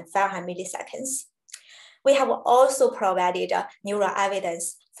 300 and 500 milliseconds. We have also provided neural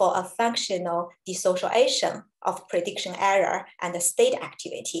evidence for a functional dissociation of prediction error and state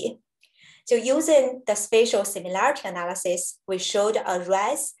activity. So using the spatial similarity analysis, we showed a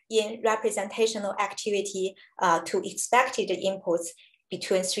rise in representational activity to expected inputs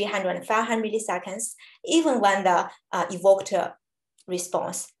between 300 and 500 milliseconds, even when the evoked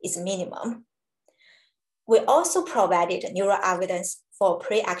response is minimum. We also provided neural evidence for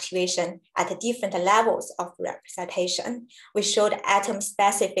pre-activation at different levels of representation. We showed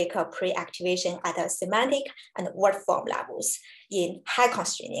atom-specific pre-activation at the semantic and word form levels in high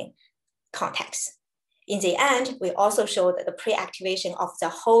constraining context. In the end, we also showed the pre-activation of the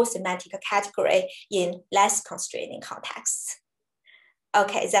whole semantic category in less constraining contexts.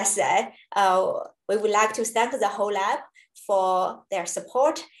 Okay, that's it. We would like to thank the whole lab for their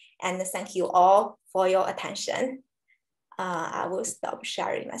support, and thank you all for your attention. I will stop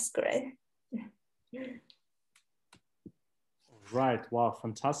sharing my screen. Right, wow,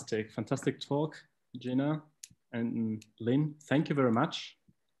 fantastic talk, Gina and Lynn. Thank you very much.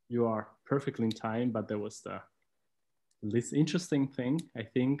 You are perfectly in time, but there was the least interesting thing. I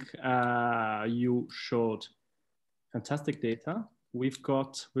think you showed fantastic data. We're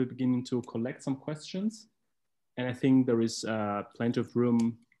beginning to collect some questions, and I think there is plenty of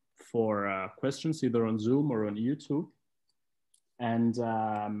room for questions either on Zoom or on YouTube. And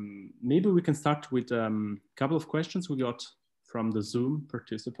maybe we can start with a couple of questions we got from the Zoom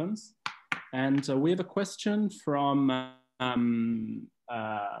participants. And we have a question from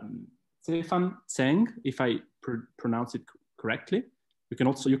Stefan Zeng, if I pronounce it correctly.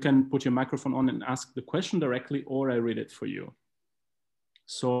 You can put your microphone on and ask the question directly, or I read it for you,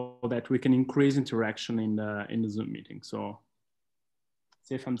 so that we can increase interaction in the Zoom meeting. So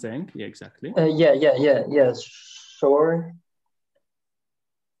Stefan Zeng, yeah, exactly. Yeah, sure.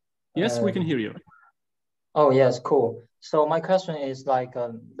 Yes, we can hear you. Oh, yes, cool. So my question is like,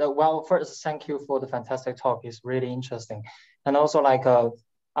 well, first, thank you for the fantastic talk. It's really interesting. And also like,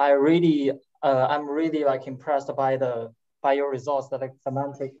 I'm really like impressed by your results that like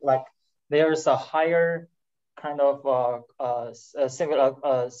semantic, like there's a higher kind of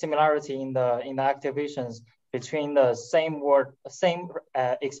similarity in the activations between the same word,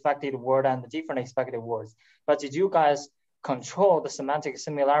 expected word and different expected words. But did you guys control the semantic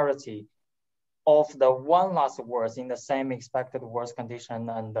similarity of the one last words in the same expected words condition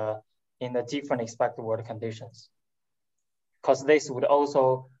and in the different expected word conditions? Because this would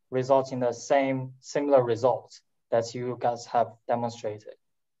also result in the similar results that you guys have demonstrated.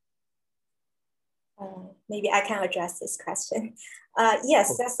 Maybe I can address this question.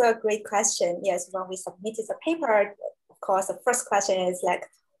 Yes, that's a great question. Yes, when we submitted the paper, of course, the first question is like,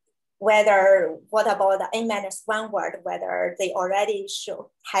 what about the N-1 word, whether they already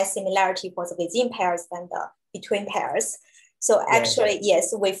show high similarity for the within pairs than the between pairs. So actually,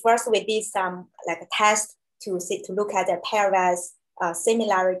 yes, we did some like a test to look at the pairwise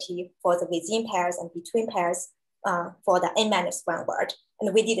similarity for the within pairs and between pairs for the n-1 word,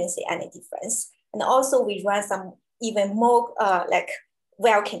 and we didn't see any difference. And also we ran some even more like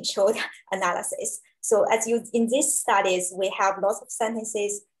well-controlled analysis. So in these studies, we have lots of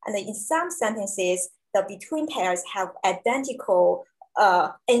sentences, and in some sentences, the between pairs have identical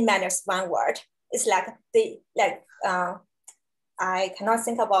n-1 word. It's like I cannot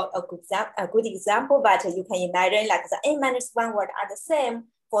think about a good example, but you can imagine like the n-1 word are the same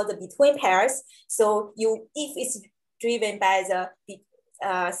for the between pairs. So if it's driven by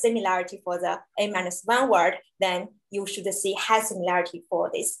the similarity for the n-1 word, then you should see high similarity for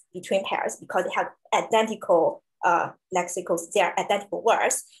this between pairs because they have identical lexicals, they are identical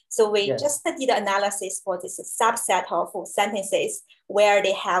words. So we just did analysis for this subset of sentences where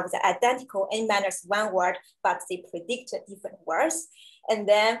they have the identical n-1 word, but they predict different words. And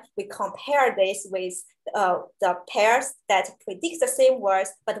then we compare this with the pairs that predict the same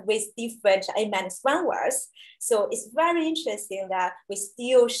words, but with different n-1 words. So it's very interesting that we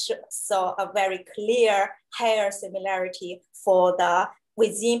still saw a very clear higher similarity for the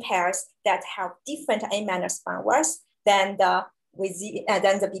within pairs that have different n-1 words than the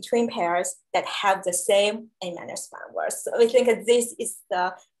between pairs that have the same n-1 words. So I think this is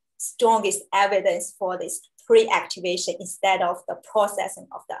the strongest evidence for this pre-activation instead of the processing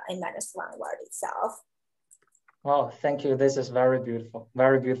of the n-1 word itself. Wow, thank you. This is very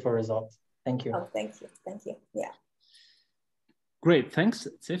beautiful result. Thank you. Oh, thank you. Yeah. Great, thanks,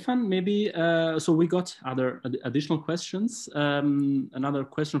 Stefan. Maybe, so we got other additional questions. Another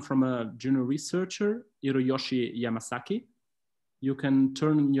question from a junior researcher, Hiroyoshi Yamasaki. You can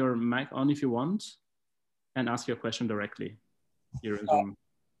turn your mic on if you want and ask your question directly here in Zoom.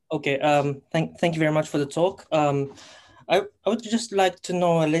 Okay, thank you very much for the talk. I would just like to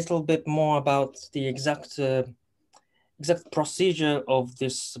know a little bit more about the exact procedure of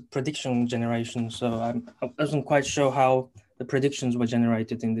this prediction generation. So I wasn't quite sure how the predictions were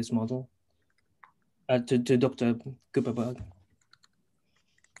generated in this model. To Dr. Kuperberg.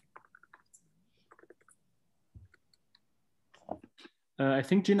 I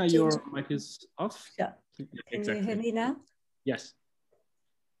think, Gina, your mic is off. Yeah. Can you hear me now? Yes.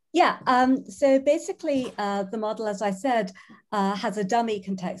 Yeah, so basically the model, as I said, has a dummy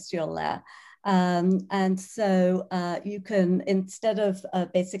contextual layer. And so you can, instead of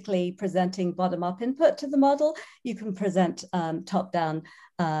basically presenting bottom-up input to the model, you can present top-down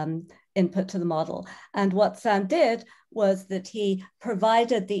input to the model. And what Sam did was that he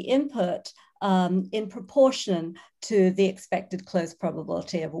provided the input in proportion to the expected close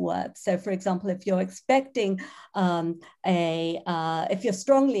probability of a word. So for example, if you're expecting if you're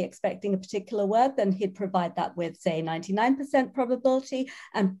strongly expecting a particular word, then he'd provide that with say 99% probability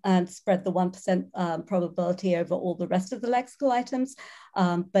and spread the 1% probability over all the rest of the lexical items.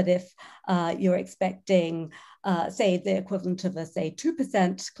 But if you're expecting say the equivalent of a say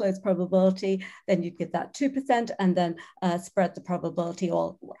 2% close probability, then you'd give that 2% and then spread the probability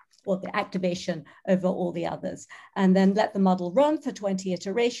or the activation over all the others, and then let the model run for 20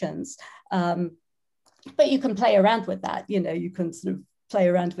 iterations. But you can play around with that. You know, you can sort of play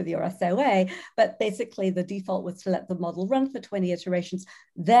around with your SOA, but basically the default was to let the model run for 20 iterations,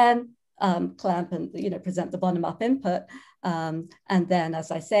 then clamp and, you know, present the bottom-up input, and then,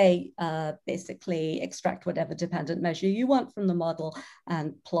 as I say, basically extract whatever dependent measure you want from the model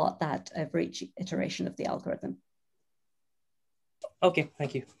and plot that over each iteration of the algorithm. Okay,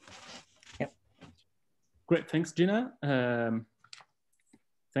 thank you. Yeah. Great, thanks, Gina.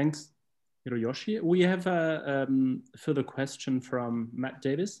 Thanks, Hiroyoshi. We have a further question from Matt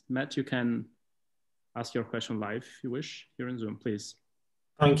Davis. Matt, you can ask your question live if you wish here in Zoom, please.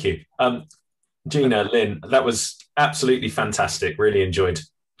 Thank you. Gina, Lynn, that was absolutely fantastic. Really enjoyed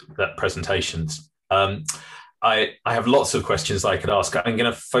that presentations. I have lots of questions I could ask. I'm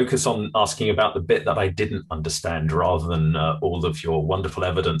going to focus on asking about the bit that I didn't understand rather than all of your wonderful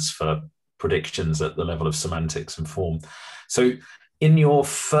evidence for predictions at the level of semantics and form. So in your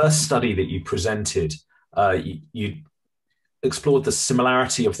first study that you presented, you explored the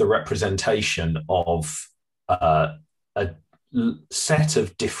similarity of the representation of a set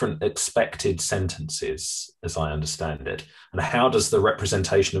of different expected sentences, as I understand it. And how does the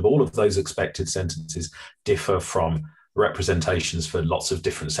representation of all of those expected sentences differ from representations for lots of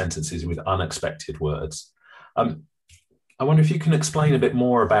different sentences with unexpected words? I wonder if you can explain a bit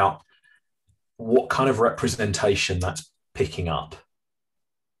more about what kind of representation that's picking up.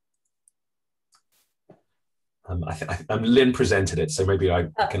 Lynn presented it, so maybe I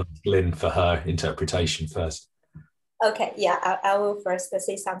can ask Lynn for her interpretation first. Okay, yeah, I will first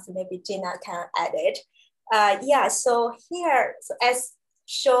say something, maybe Gina can add it. Yeah, so here, so as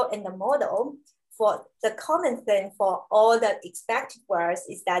shown in the model, for the common thing for all the expected words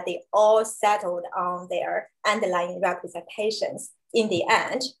is that they all settled on their underlying representations in the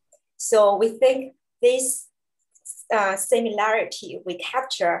end. So we think this similarity we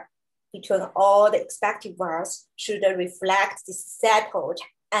capture between all the expected words should reflect the settled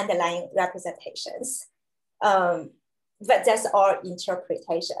underlying representations. But that's our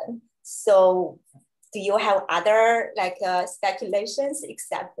interpretation. So do you have other speculations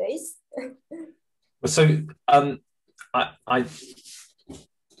except this? So I'm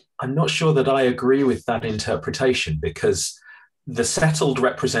not sure that I agree with that interpretation, because the settled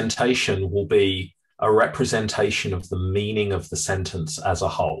representation will be a representation of the meaning of the sentence as a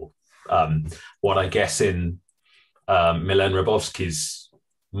whole. What I guess in Milan Rabowski's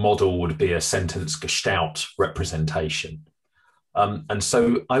model would be a sentence gestalt representation. And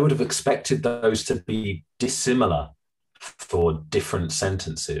so I would have expected those to be dissimilar for different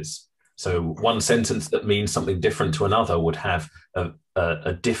sentences. So one sentence that means something different to another would have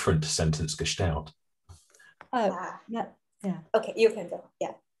a different sentence gestalt. Oh, yeah. Okay, you can go,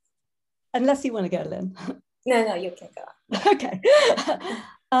 yeah. Unless you want to go, Lynn. No, you can go. Okay.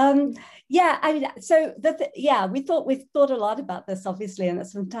 Yeah, I mean, so we thought a lot about this, obviously, and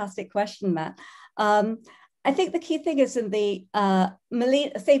it's a fantastic question, Matt. I think the key thing is in the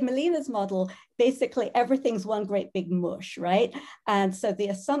Melina's model, basically everything's one great big mush, right? And so the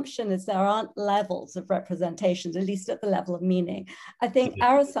assumption is there aren't levels of representations, at least at the level of meaning. I think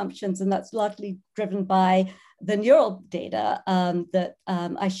our assumptions, and that's largely driven by the neural data that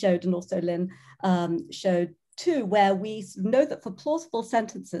I showed, and also Lynn showed too, where we know that for plausible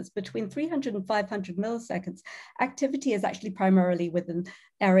sentences between 300 and 500 milliseconds, activity is actually primarily within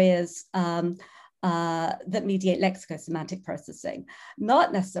areas that mediate lexico-semantic processing,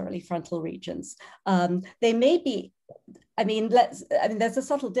 not necessarily frontal regions. They may be, there's a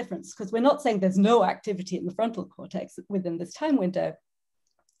subtle difference, because we're not saying there's no activity in the frontal cortex within this time window,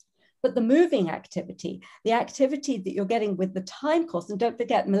 but the moving activity, the activity that you're getting with the time course, and don't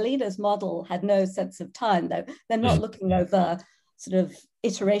forget, Melina's model had no sense of time, though. They're not looking over sort of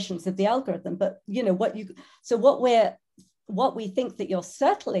iterations of the algorithm, but what we think that you're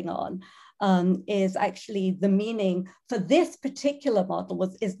settling on is actually the meaning for this particular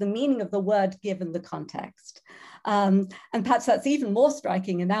model is the meaning of the word given the context. And perhaps that's even more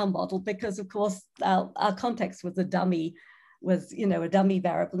striking in our model, because of course our context was a dummy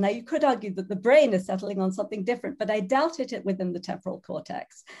variable. Now you could argue that the brain is settling on something different, but I doubt it within the temporal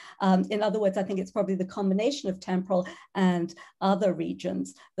cortex. In other words, I think it's probably the combination of temporal and other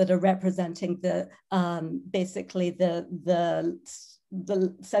regions that are representing the basically the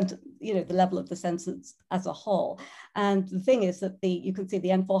level of the sentence as a whole. And the thing is that you can see the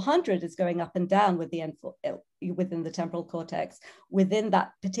N400 is going up and down with the within the temporal cortex, within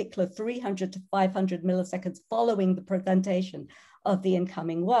that particular 300 to 500 milliseconds following the presentation of the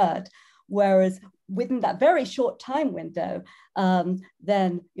incoming word. Whereas within that very short time window,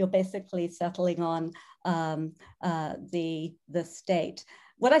 then you're basically settling on the state.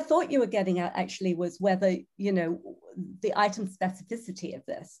 What I thought you were getting at actually was whether, the item specificity of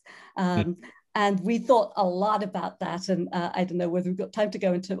this. And we thought a lot about that. And I don't know whether we've got time to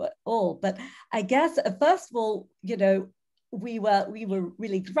go into it all, but I guess first of all, we were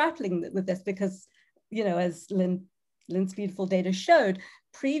really grappling with this because, as Lynn's beautiful data showed,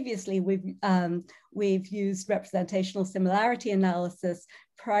 previously we've used representational similarity analysis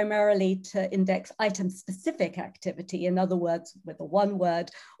primarily to index item-specific activity. In other words, whether one word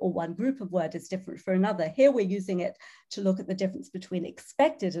or one group of word is different for another. Here we're using it to look at the difference between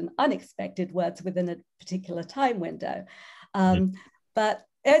expected and unexpected words within a particular time window. But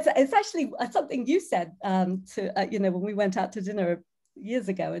it's actually something you said when we went out to dinner years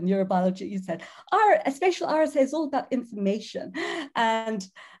ago in neurobiology. You said spatial RSA is all about information, and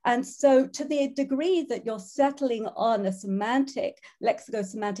so to the degree that you're settling on a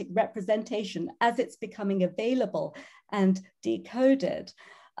lexico-semantic representation as it's becoming available and decoded,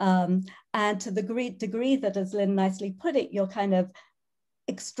 and to the degree that, as Lynn nicely put it, you're kind of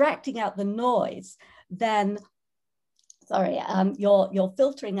extracting out the noise, then you're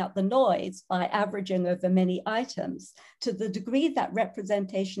filtering out the noise by averaging over many items. To the degree that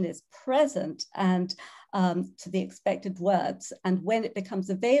representation is present and to the expected words, and when it becomes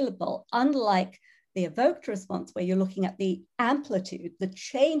available, unlike the evoked response where you're looking at the amplitude, the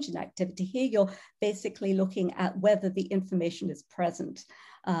change in activity, here you're basically looking at whether the information is present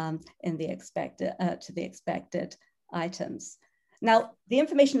in the expected to the expected items. Now, the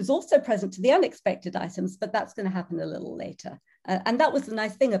information is also present to the unexpected items, but that's going to happen a little later. And that was the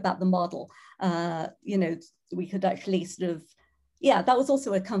nice thing about the model. You know, we could actually sort of, yeah, that was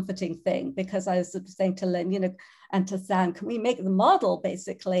also a comforting thing, because I was sort of saying to Lynn, you know, and to Sam, can we make the model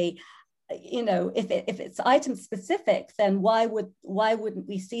basically, you know, if it's item specific, then why wouldn't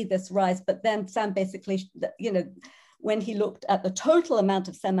we see this rise? But then Sam basically, you know, when he looked at the total amount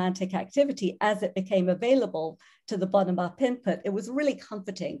of semantic activity as it became available to the bottom-up input, it was really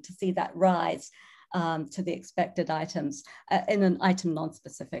comforting to see that rise to the expected items in an item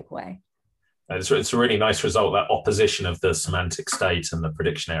non-specific way. It's a really nice result, that opposition of the semantic state and the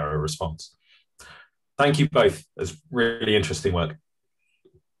prediction error response. Thank you both. It's really interesting work.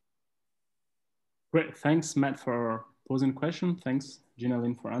 Great. Thanks, Matt, for posing the question. Thanks, Gina,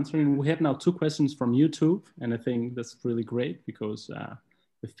 Lynn, for answering. We have now 2 questions from YouTube, and I think that's really great because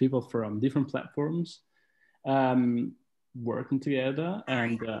with people from different platforms working together.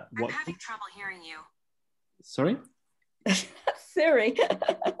 And I'm having trouble hearing you. Sorry? Siri.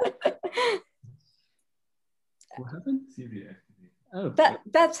 What happened? Oh,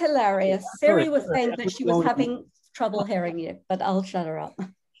 that's hilarious. Siri was saying that she was having trouble hearing you, but I'll shut her up.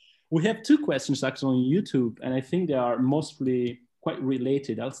 We have 2 questions actually on YouTube, and I think they are mostly quite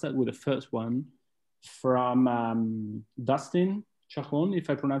related. I'll start with the first one from Dustin Chahon, if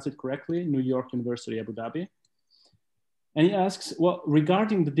I pronounce it correctly, New York University, Abu Dhabi. And he asks, well,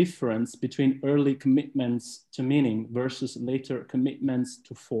 regarding the difference between early commitments to meaning versus later commitments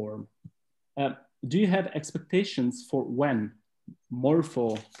to form, do you have expectations for when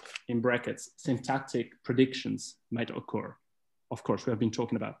morpho, in brackets, syntactic predictions might occur? Of course, we have been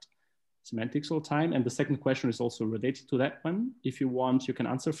talking about semantics all the time. And the second question is also related to that one. If you want, you can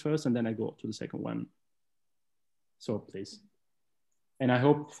answer first, and then I go to the second one. So please. And I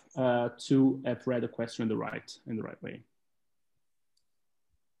hope to have read the question in the right way.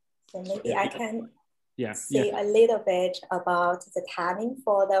 So maybe I can say a little bit about the timing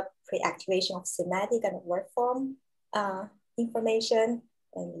for the pre-activation of semantic and word form information,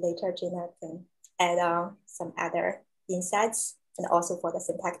 and later Gina can add on some other insights, and also for the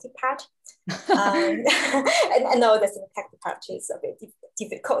syntactic part. And I know the syntactic part is a bit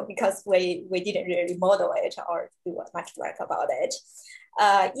difficult because we didn't really model it or do much work about it.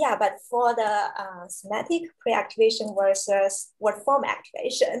 Yeah, but for the semantic pre-activation versus word form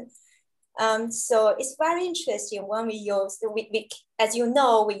activation, so it's very interesting when we use, as you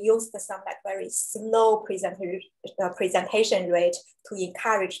know, we used some like very slow presentation rate to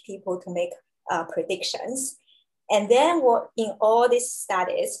encourage people to make predictions. And then in all these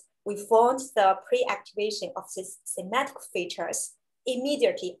studies, we found the pre-activation of these semantic features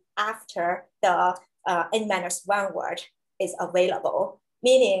immediately after the N-1 word is available.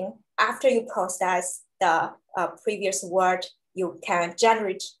 Meaning, after you process the previous word, you can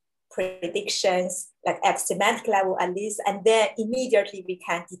generate predictions like at semantic level at least, and then immediately we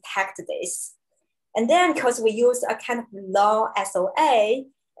can detect this. And then because we use a kind of long SOA,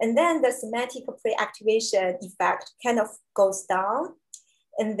 and then the semantic pre-activation effect kind of goes down.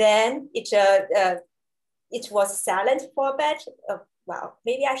 And then it was silent for a bit. Well,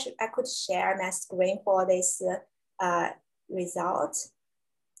 maybe I could share my screen for this result,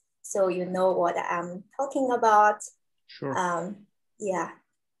 so you know what I'm talking about. Sure. Yeah.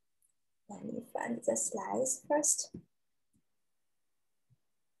 Let me find the slides first.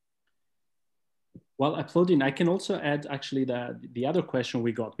 Well, Claudine, I can also add actually the other question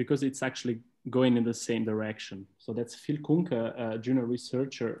we got, because it's actually going in the same direction. So that's Phil Kunke, a junior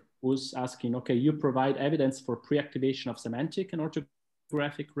researcher, who's asking, okay, you provide evidence for pre-activation of semantic and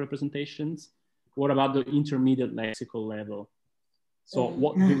orthographic representations. What about the intermediate lexical level? So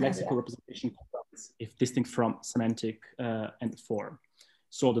what do lexical representation comprise if distinct from semantic and form?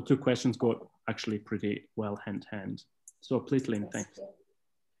 So the 2 questions go actually pretty well hand in hand. So please, Lynn, thanks.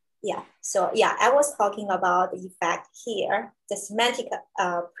 Yeah, so yeah, I was talking about the effect here. The semantic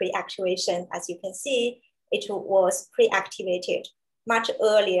pre-activation, as you can see, it was pre-activated much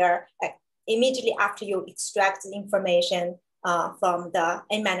earlier, like immediately after you extract the information from the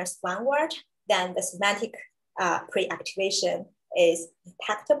N-1 word, then the semantic pre-activation is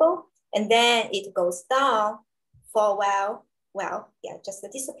detectable. And then it goes down for a while. Well, yeah, just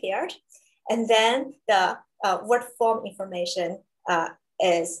disappeared. And then the word form information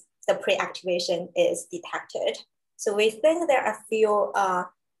is the pre-activation is detected. So we think there are a few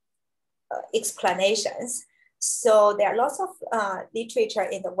explanations. So there are lots of literature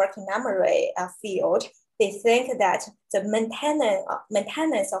in the working memory field. They think that the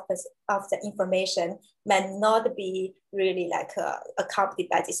maintenance of the information may not be really like accompanied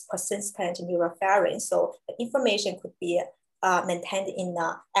by this persistent neuropharynx. So the information could be maintained in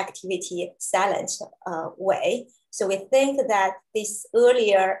an activity silent way. So we think that this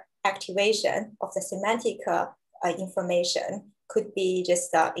earlier activation of the semantic information could be just,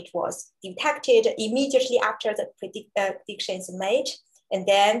 it was detected immediately after the prediction is made, and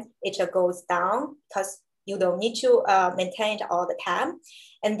then it goes down because you don't need to maintain it all the time.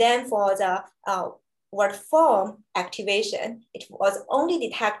 And then for the word form activation, it was only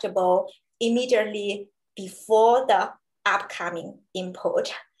detectable immediately before the upcoming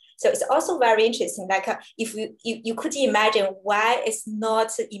input. So it's also very interesting, like if you could imagine why it's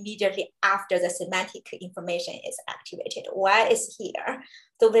not immediately after the semantic information is activated, why it's here.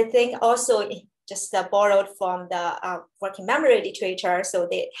 So we think also just borrowed from the working memory literature. So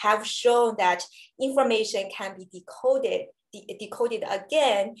they have shown that information can be decoded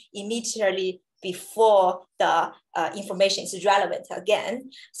again immediately before the information is relevant again.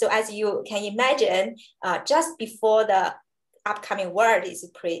 So as you can imagine, just before the upcoming word is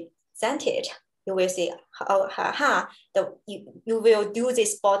presented, you will say, you will do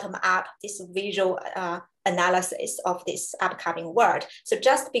this bottom up, this visual analysis of this upcoming word. So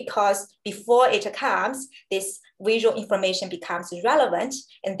just because before it comes, this visual information becomes relevant,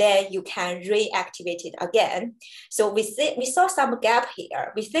 and then you can reactivate it again. So we saw some gap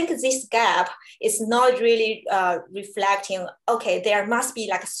here. We think this gap is not really reflecting, okay, there must be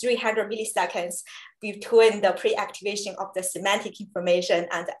like 300 milliseconds between the pre-activation of the semantic information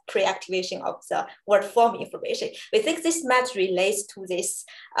and the pre-activation of the word form information. We think this might relate to this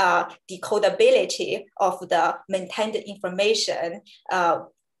decodability of the maintained information,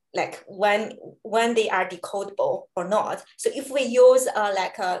 like when they are decodable or not. So if we use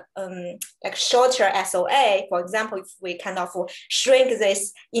like shorter SOA, for example, if we kind of shrink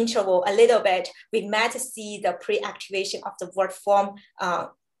this interval a little bit, we might see the pre-activation of the word form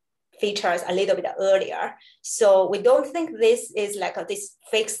features a little bit earlier. So we don't think this is like this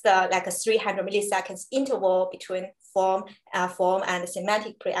fixed like a 300 milliseconds interval between form and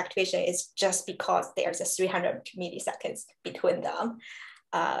semantic pre-activation is just because there's a 300 milliseconds between them.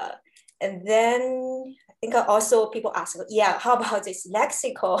 And then I think also people ask, yeah, how about this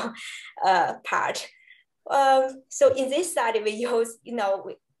lexical part? So in this study, we use,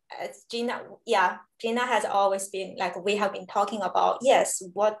 as Gina has always been like, we have been talking about, yes,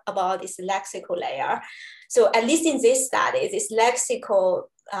 what about this lexical layer? So at least in this study, this lexical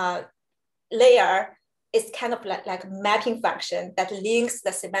layer is kind of like mapping function that links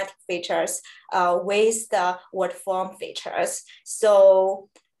the semantic features with the word form features. So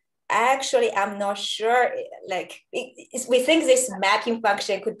actually, I'm not sure, like we think this mapping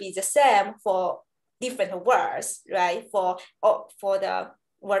function could be the same for different words, right? For the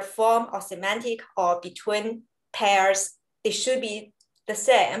word form or semantic or between pairs, they should be the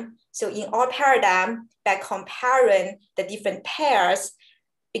same. So in our paradigm, by comparing the different pairs,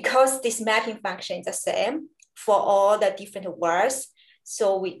 because this mapping function is the same for all the different words,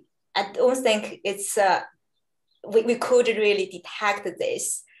 so I don't think it's, we could really detect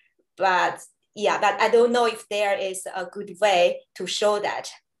this, but I don't know if there is a good way to show that.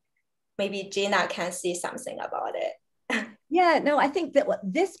 Maybe Gina can see something about it. Yeah, no, I think that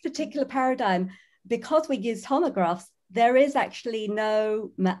this particular paradigm, because we used homographs, there is actually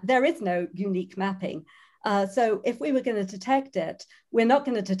no unique mapping. So if we were going to detect it, we're not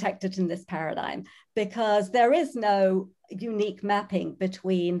going to detect it in this paradigm because there is no unique mapping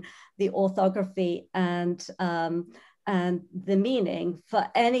between the orthography and the meaning for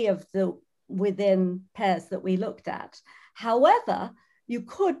any of the within pairs that we looked at. However, you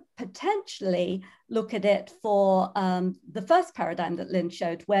could potentially look at it for the first paradigm that Lynn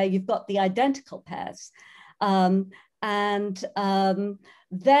showed, where you've got the identical pairs. There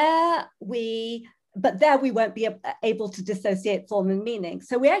we won't be able to dissociate form and meaning.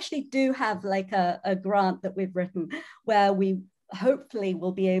 So we actually do have like a grant that we've written where we hopefully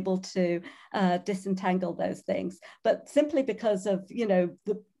will be able to disentangle those things. But simply because of,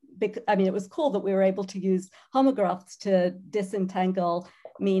 it was cool that we were able to use homographs to disentangle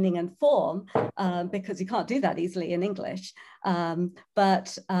meaning and form because you can't do that easily in English.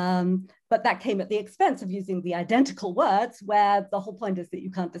 But that came at the expense of using the identical words where the whole point is that you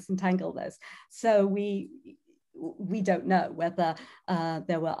can't disentangle those. So we don't know whether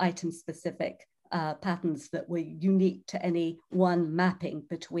there were item-specific patterns that were unique to any one mapping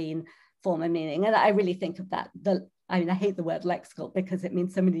between form and meaning. And I really think of that. I hate the word lexical because it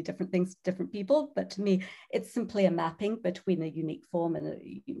means so many different things to different people, but to me, it's simply a mapping between a unique form and a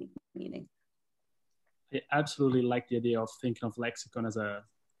unique meaning. I absolutely like the idea of thinking of lexicon as a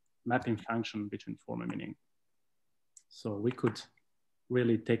mapping function between form and meaning. So we could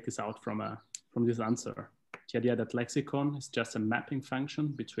really take this out from this answer the idea that lexicon is just a mapping function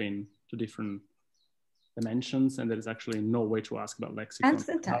between two different dimensions, and there is actually no way to ask about lexicon. And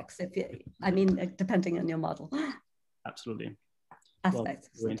syntax, if you, I mean, depending on your model. Absolutely. Aspects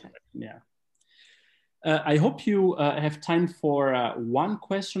of syntax. Yeah. I hope you have time for one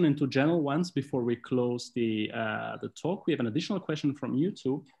question and two general ones before we close the talk. We have an additional question from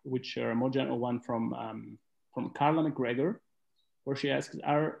YouTube, which are a more general one from Carla McGregor, where she asks,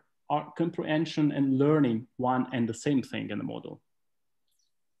 are comprehension and learning one and the same thing in the model?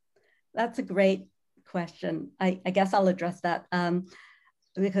 That's a great question. I guess I'll address that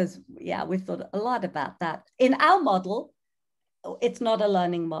because, yeah, we've thought a lot about that. In our model, it's not a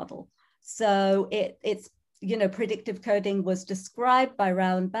learning model. So it's, you know, predictive coding was described by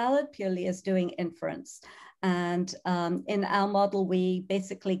Rao and Ballard purely as doing inference. And in our model, we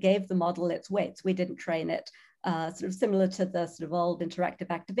basically gave the model its weights. We didn't train it. Sort of similar to the sort of old interactive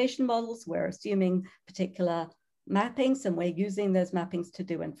activation models, we're assuming particular mappings and we're using those mappings to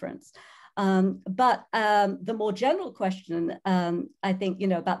do inference. But the more general question, I think, you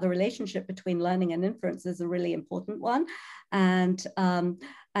know, about the relationship between learning and inference is a really important one. And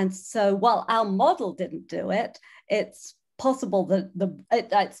so while our model didn't do it, it's possible that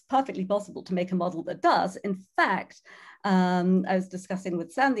it's perfectly possible to make a model that does. In fact, I was discussing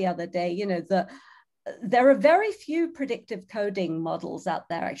with Sam the other day, you know, there are very few predictive coding models out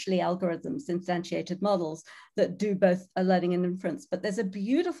there, actually algorithms, instantiated models that do both learning and inference. But there's a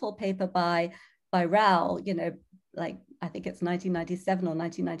beautiful paper by Rao, you know, like I think it's 1997 or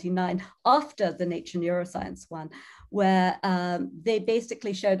 1999, after the Nature Neuroscience one, where they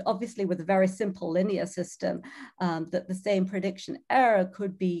basically showed, obviously with a very simple linear system, that the same prediction error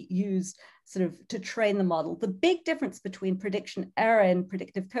could be used sort of to train the model. The big difference between prediction error in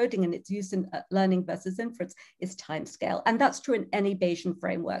predictive coding and its use in learning versus inference is timescale. And that's true in any Bayesian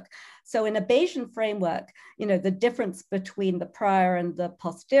framework. So in a Bayesian framework, you know, the difference between the prior and the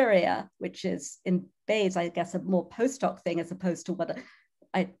posterior, which is in Bayes, I guess, a more post-hoc thing as opposed to what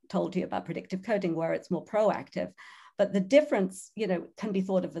I told you about predictive coding, where it's more proactive. But the difference, you know, can be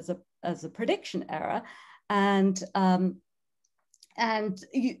thought of as a prediction error. And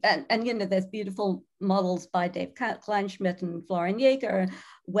you know, there's beautiful models by Dave Kleinschmidt and Florian Jaeger,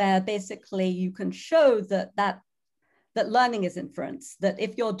 where basically you can show that learning is inference, that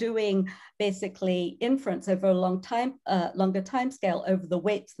if you're doing basically inference over a longer time scale over the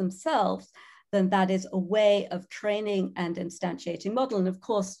weights themselves, then that is a way of training and instantiating model. And of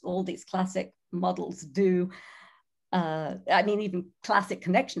course, all these classic models do, I mean, even classic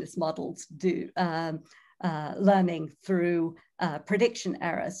connectionist models do learning through prediction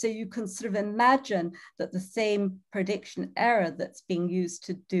error. So you can sort of imagine that the same prediction error that's being used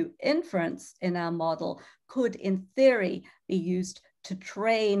to do inference in our model could, in theory, be used to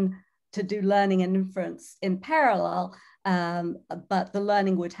train to do learning and inference in parallel, but the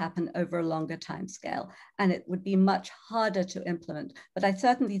learning would happen over a longer time scale, and it would be much harder to implement. But I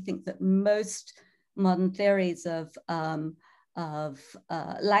certainly think that most modern theories of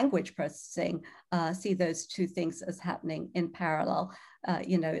language processing see those two things as happening in parallel.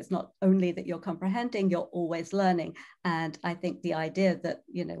 You know, it's not only that you're comprehending, you're always learning. And I think the idea that,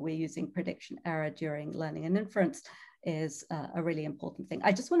 you know, we're using prediction error during learning and inference is a really important thing.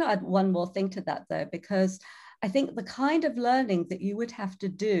 I just want to add one more thing to that, though, because I think the kind of learning that you would have to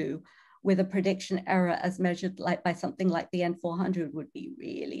do with a prediction error as measured like by something like the N400 would be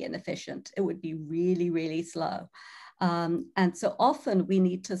really inefficient. It would be really, really slow. And so often we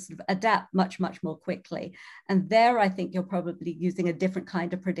need to sort of adapt much, much more quickly. And there, I think you're probably using a different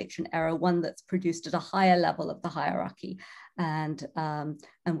kind of prediction error, one that's produced at a higher level of the hierarchy. And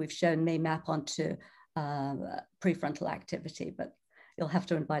we've shown may map onto prefrontal activity, but you'll have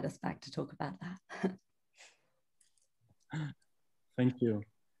to invite us back to talk about that. Thank you.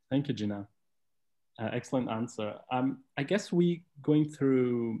 Thank you, Gina. Excellent answer. I guess we going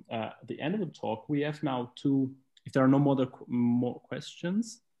through the end of the talk. We have now two, if there are no more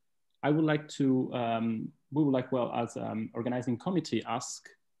questions, I would like to, we would like, well, as organizing committee, ask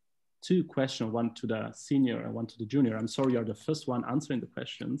two questions, one to the senior and one to the junior. I'm sorry, you're the first one answering the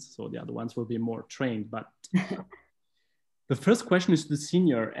questions, so the other ones will be more trained, but the first question is to the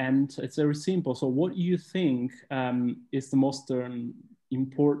senior, and it's very simple. So what do you think is the most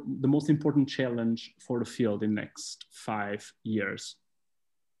important challenge for the field in the next 5 years?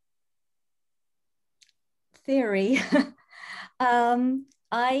 Theory.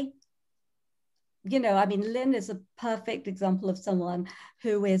 You know, I mean, Lynn is a perfect example of someone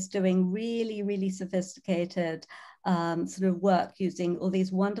who is doing really, really sophisticated sort of work using all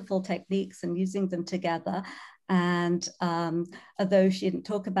these wonderful techniques and using them together. And although she didn't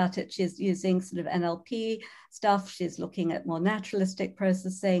talk about it, she's using sort of NLP stuff. She's looking at more naturalistic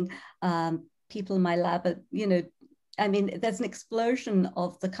processing. People in my lab are, you know, I mean, there's an explosion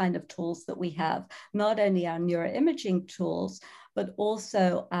of the kind of tools that we have, not only our neuroimaging tools, but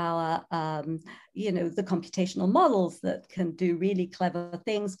also our, you know, the computational models that can do really clever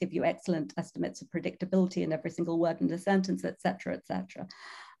things, give you excellent estimates of predictability in every single word in a sentence, et cetera, et cetera.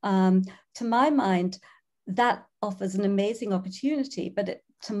 To my mind, that offers an amazing opportunity, but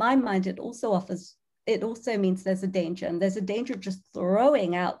to my mind, it also means there's a danger, and there's a danger of just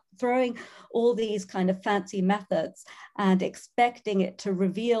throwing all these kind of fancy methods and expecting it to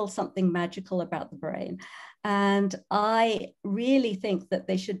reveal something magical about the brain. And I really think that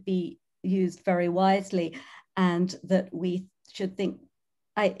they should be used very wisely, and that we should think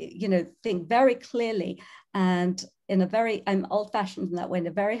very clearly, and in a very, I'm old-fashioned in that way, in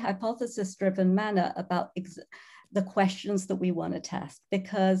a very hypothesis-driven manner about the questions that we want to test,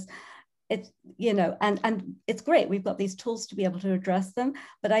 because it's, you know, and it's great, we've got these tools to be able to address them,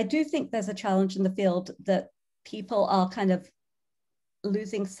 but I do think there's a challenge in the field that people are kind of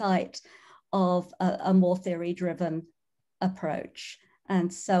losing sight of a more theory-driven approach.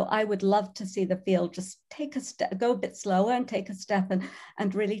 And so I would love to see the field just take a step, go a bit slower and take a step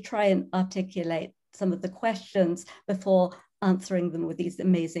and really try and articulate some of the questions before answering them with these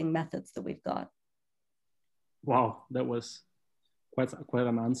amazing methods that we've got. Wow, that was quite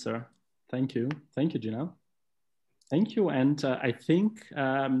an answer. Thank you, Gina. Thank you, and I think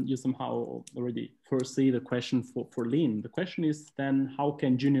you somehow already foresee the question for Lynn. The question is then, how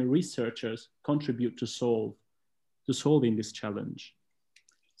can junior researchers contribute to solving this challenge?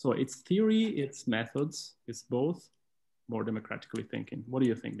 So it's theory, it's methods, it's both, more democratically thinking. What do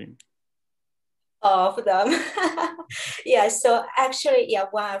you think, Lynn? All of them. Yeah, so actually, yeah,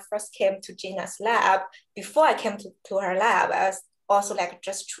 when I first came to Gina's lab, before I came to her lab, I was also like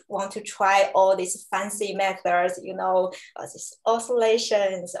just want to try all these fancy methods, you know, these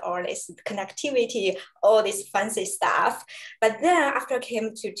oscillations or this connectivity, all this fancy stuff. But then after I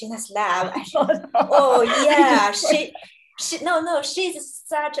came to Gina's lab, I thought, oh yeah, she's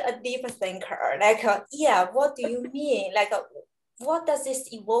such a deep thinker. Like, yeah, what do you mean? Like, what does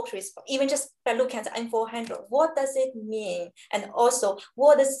this evoked response, even just by looking at the M400, what does it mean? And also,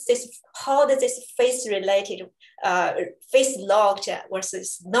 how does this face-related, face-locked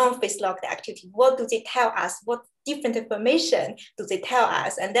versus non-face-locked activity, what do they tell us? What different information do they tell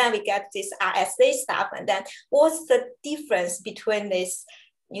us? And then we get this RSA stuff, and then what's the difference between this,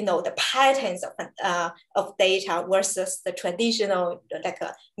 you know, the patterns of data versus the traditional, like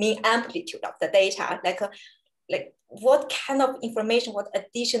a mean amplitude of the data, like what kind of information, what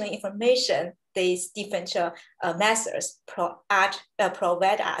additional information these different methods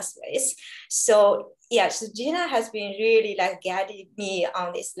provide us with. So yeah, so Gina has been really like guiding me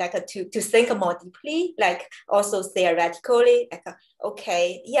on this, like to think more deeply, like also theoretically, like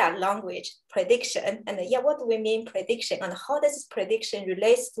okay, yeah, language prediction, and yeah, what do we mean prediction, and how does this prediction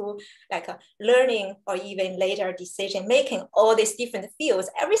relates to like learning or even later decision making? All these different fields,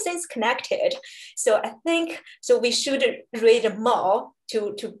 everything's connected. So I think so we should read more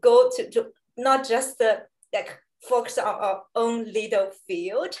to go to not just like focus on our own little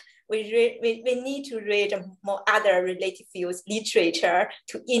field. We need to read more other related fields, literature,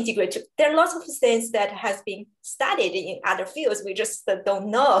 to integrate. There are lots of things that has been studied in other fields, we just don't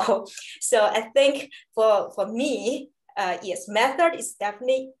know. So I think for me, yes, method is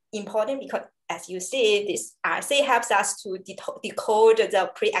definitely important, because as you see, this RSA helps us to decode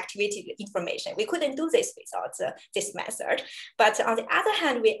the pre-activated information. We couldn't do this without this method. But on the other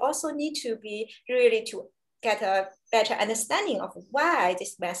hand, we also need to be really to get a better understanding of why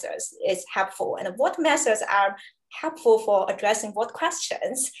this method is helpful and what methods are helpful for addressing what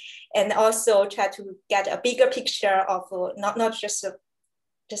questions, and also try to get a bigger picture of not just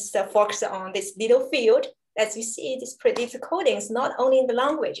focus on this little field. As you see, this predictive coding is not only in the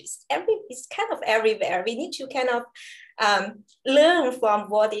languages, it's kind of everywhere. We need to kind of learn from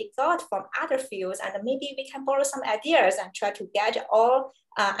what they got from other fields, and maybe we can borrow some ideas and try to get all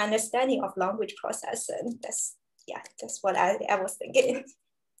understanding of language processing. That's what I was thinking.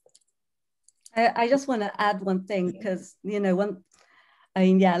 I just want to add one thing, because, you know,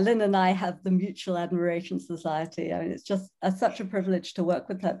 Lynn and I have the Mutual Admiration Society. I mean, it's just such a privilege to work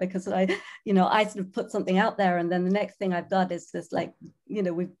with her, because I sort of put something out there, and then the next thing I've got is this, like, you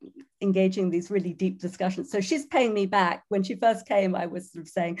know, we're engaging these really deep discussions. So she's paying me back. When she first came, I was sort of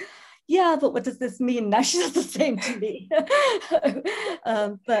saying, yeah, but what does this mean? Now she does the same to me.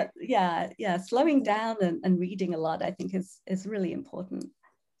 But yeah, slowing down and reading a lot, I think is really important.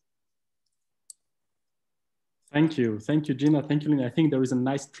 Thank you, Gina. Thank you, Lynn. I think there is a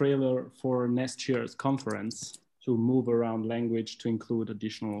nice trailer for next year's conference to move around language to include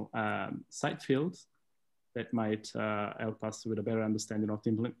additional side fields that might help us with a better understanding of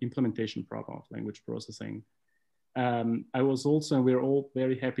the implementation problem of language processing. I was also, and we're all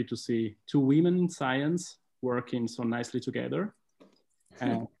very happy to see two women in science working so nicely together.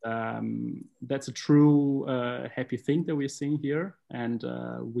 And that's a true happy thing that we're seeing here. And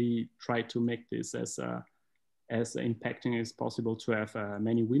we try to make this as impacting as possible to have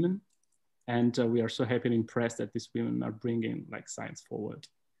many women. And we are so happy and impressed that these women are bringing like science forward.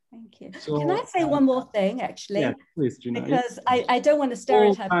 Thank you. So, can I say one more thing, actually? Yeah, please, Gina. Because I don't want to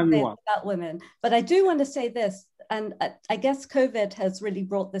stereotype about women, but I do want to say this, and I guess COVID has really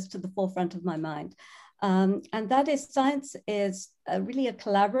brought this to the forefront of my mind. And that is science is really a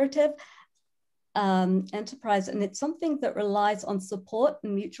collaborative enterprise, and it's something that relies on support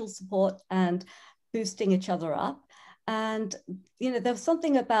and mutual support and boosting each other up. And, you know, there was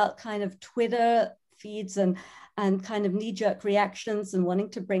something about kind of Twitter feeds and kind of knee-jerk reactions and wanting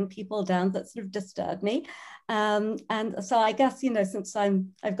to bring people down that sort of disturbed me. And so I guess, you know, since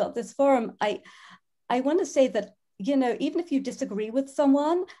I've got this forum, I want to say that, you know, even if you disagree with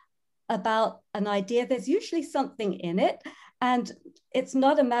someone about an idea, there's usually something in it. And it's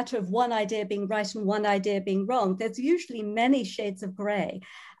not a matter of one idea being right and one idea being wrong. There's usually many shades of gray.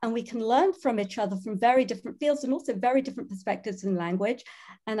 And we can learn from each other from very different fields and also very different perspectives in language.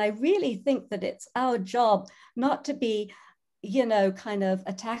 And I really think that it's our job not to be, you know, kind of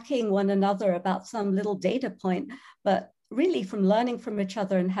attacking one another about some little data point, but really from learning from each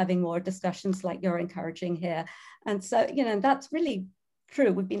other and having more discussions like you're encouraging here. And so, you know, that's really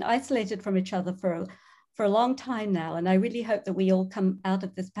true. We've been isolated from each other for a long time now. And I really hope that we all come out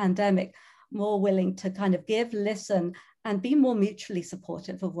of this pandemic more willing to kind of give, listen, and be more mutually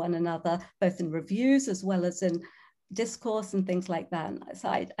supportive of one another, both in reviews as well as in discourse and things like that. So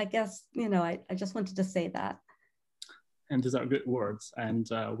I guess, you know, I just wanted to say that. And these are good words, and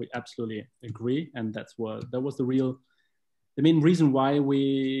we absolutely agree. And that was the main reason why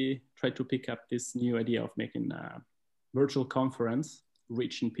we tried to pick up this new idea of making a virtual conference,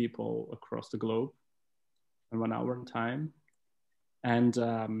 reaching people across the globe in 1 hour in time. And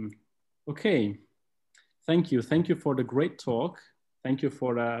okay, thank you for the great talk. Thank you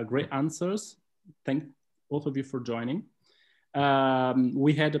for the great answers. Thank both of you for joining.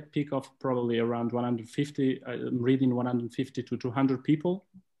 We had a peak of probably around 150, reading 150 to 200 people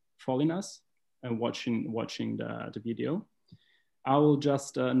following us and watching the video. I will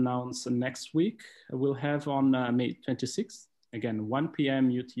just announce next week. We'll have on May 26th, again, 1 p.m.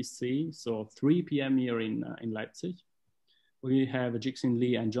 UTC, so 3 p.m. here in Leipzig. We have Jixin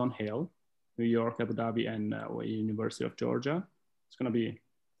Lee and John Hale, New York, Abu Dhabi, and University of Georgia. It's going to be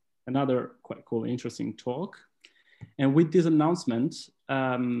another quite cool, interesting talk. And with this announcement,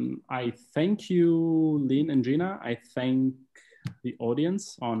 I thank you, Lynn and Gina. I thank the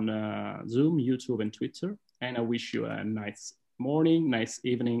audience on Zoom, YouTube, and Twitter. And I wish you a nice morning, nice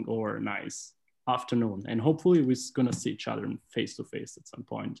evening, or nice afternoon. And hopefully we're going to see each other face to face at some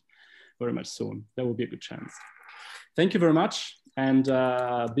point very much soon. That will be a good chance. Thank you very much. And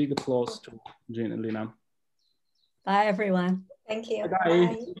big applause to Gina and Lina. Bye, everyone. Thank you. Bye.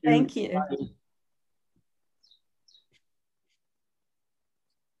 Bye. Thank you. Bye.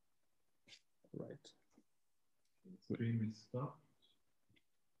 Right. Stream is stopped.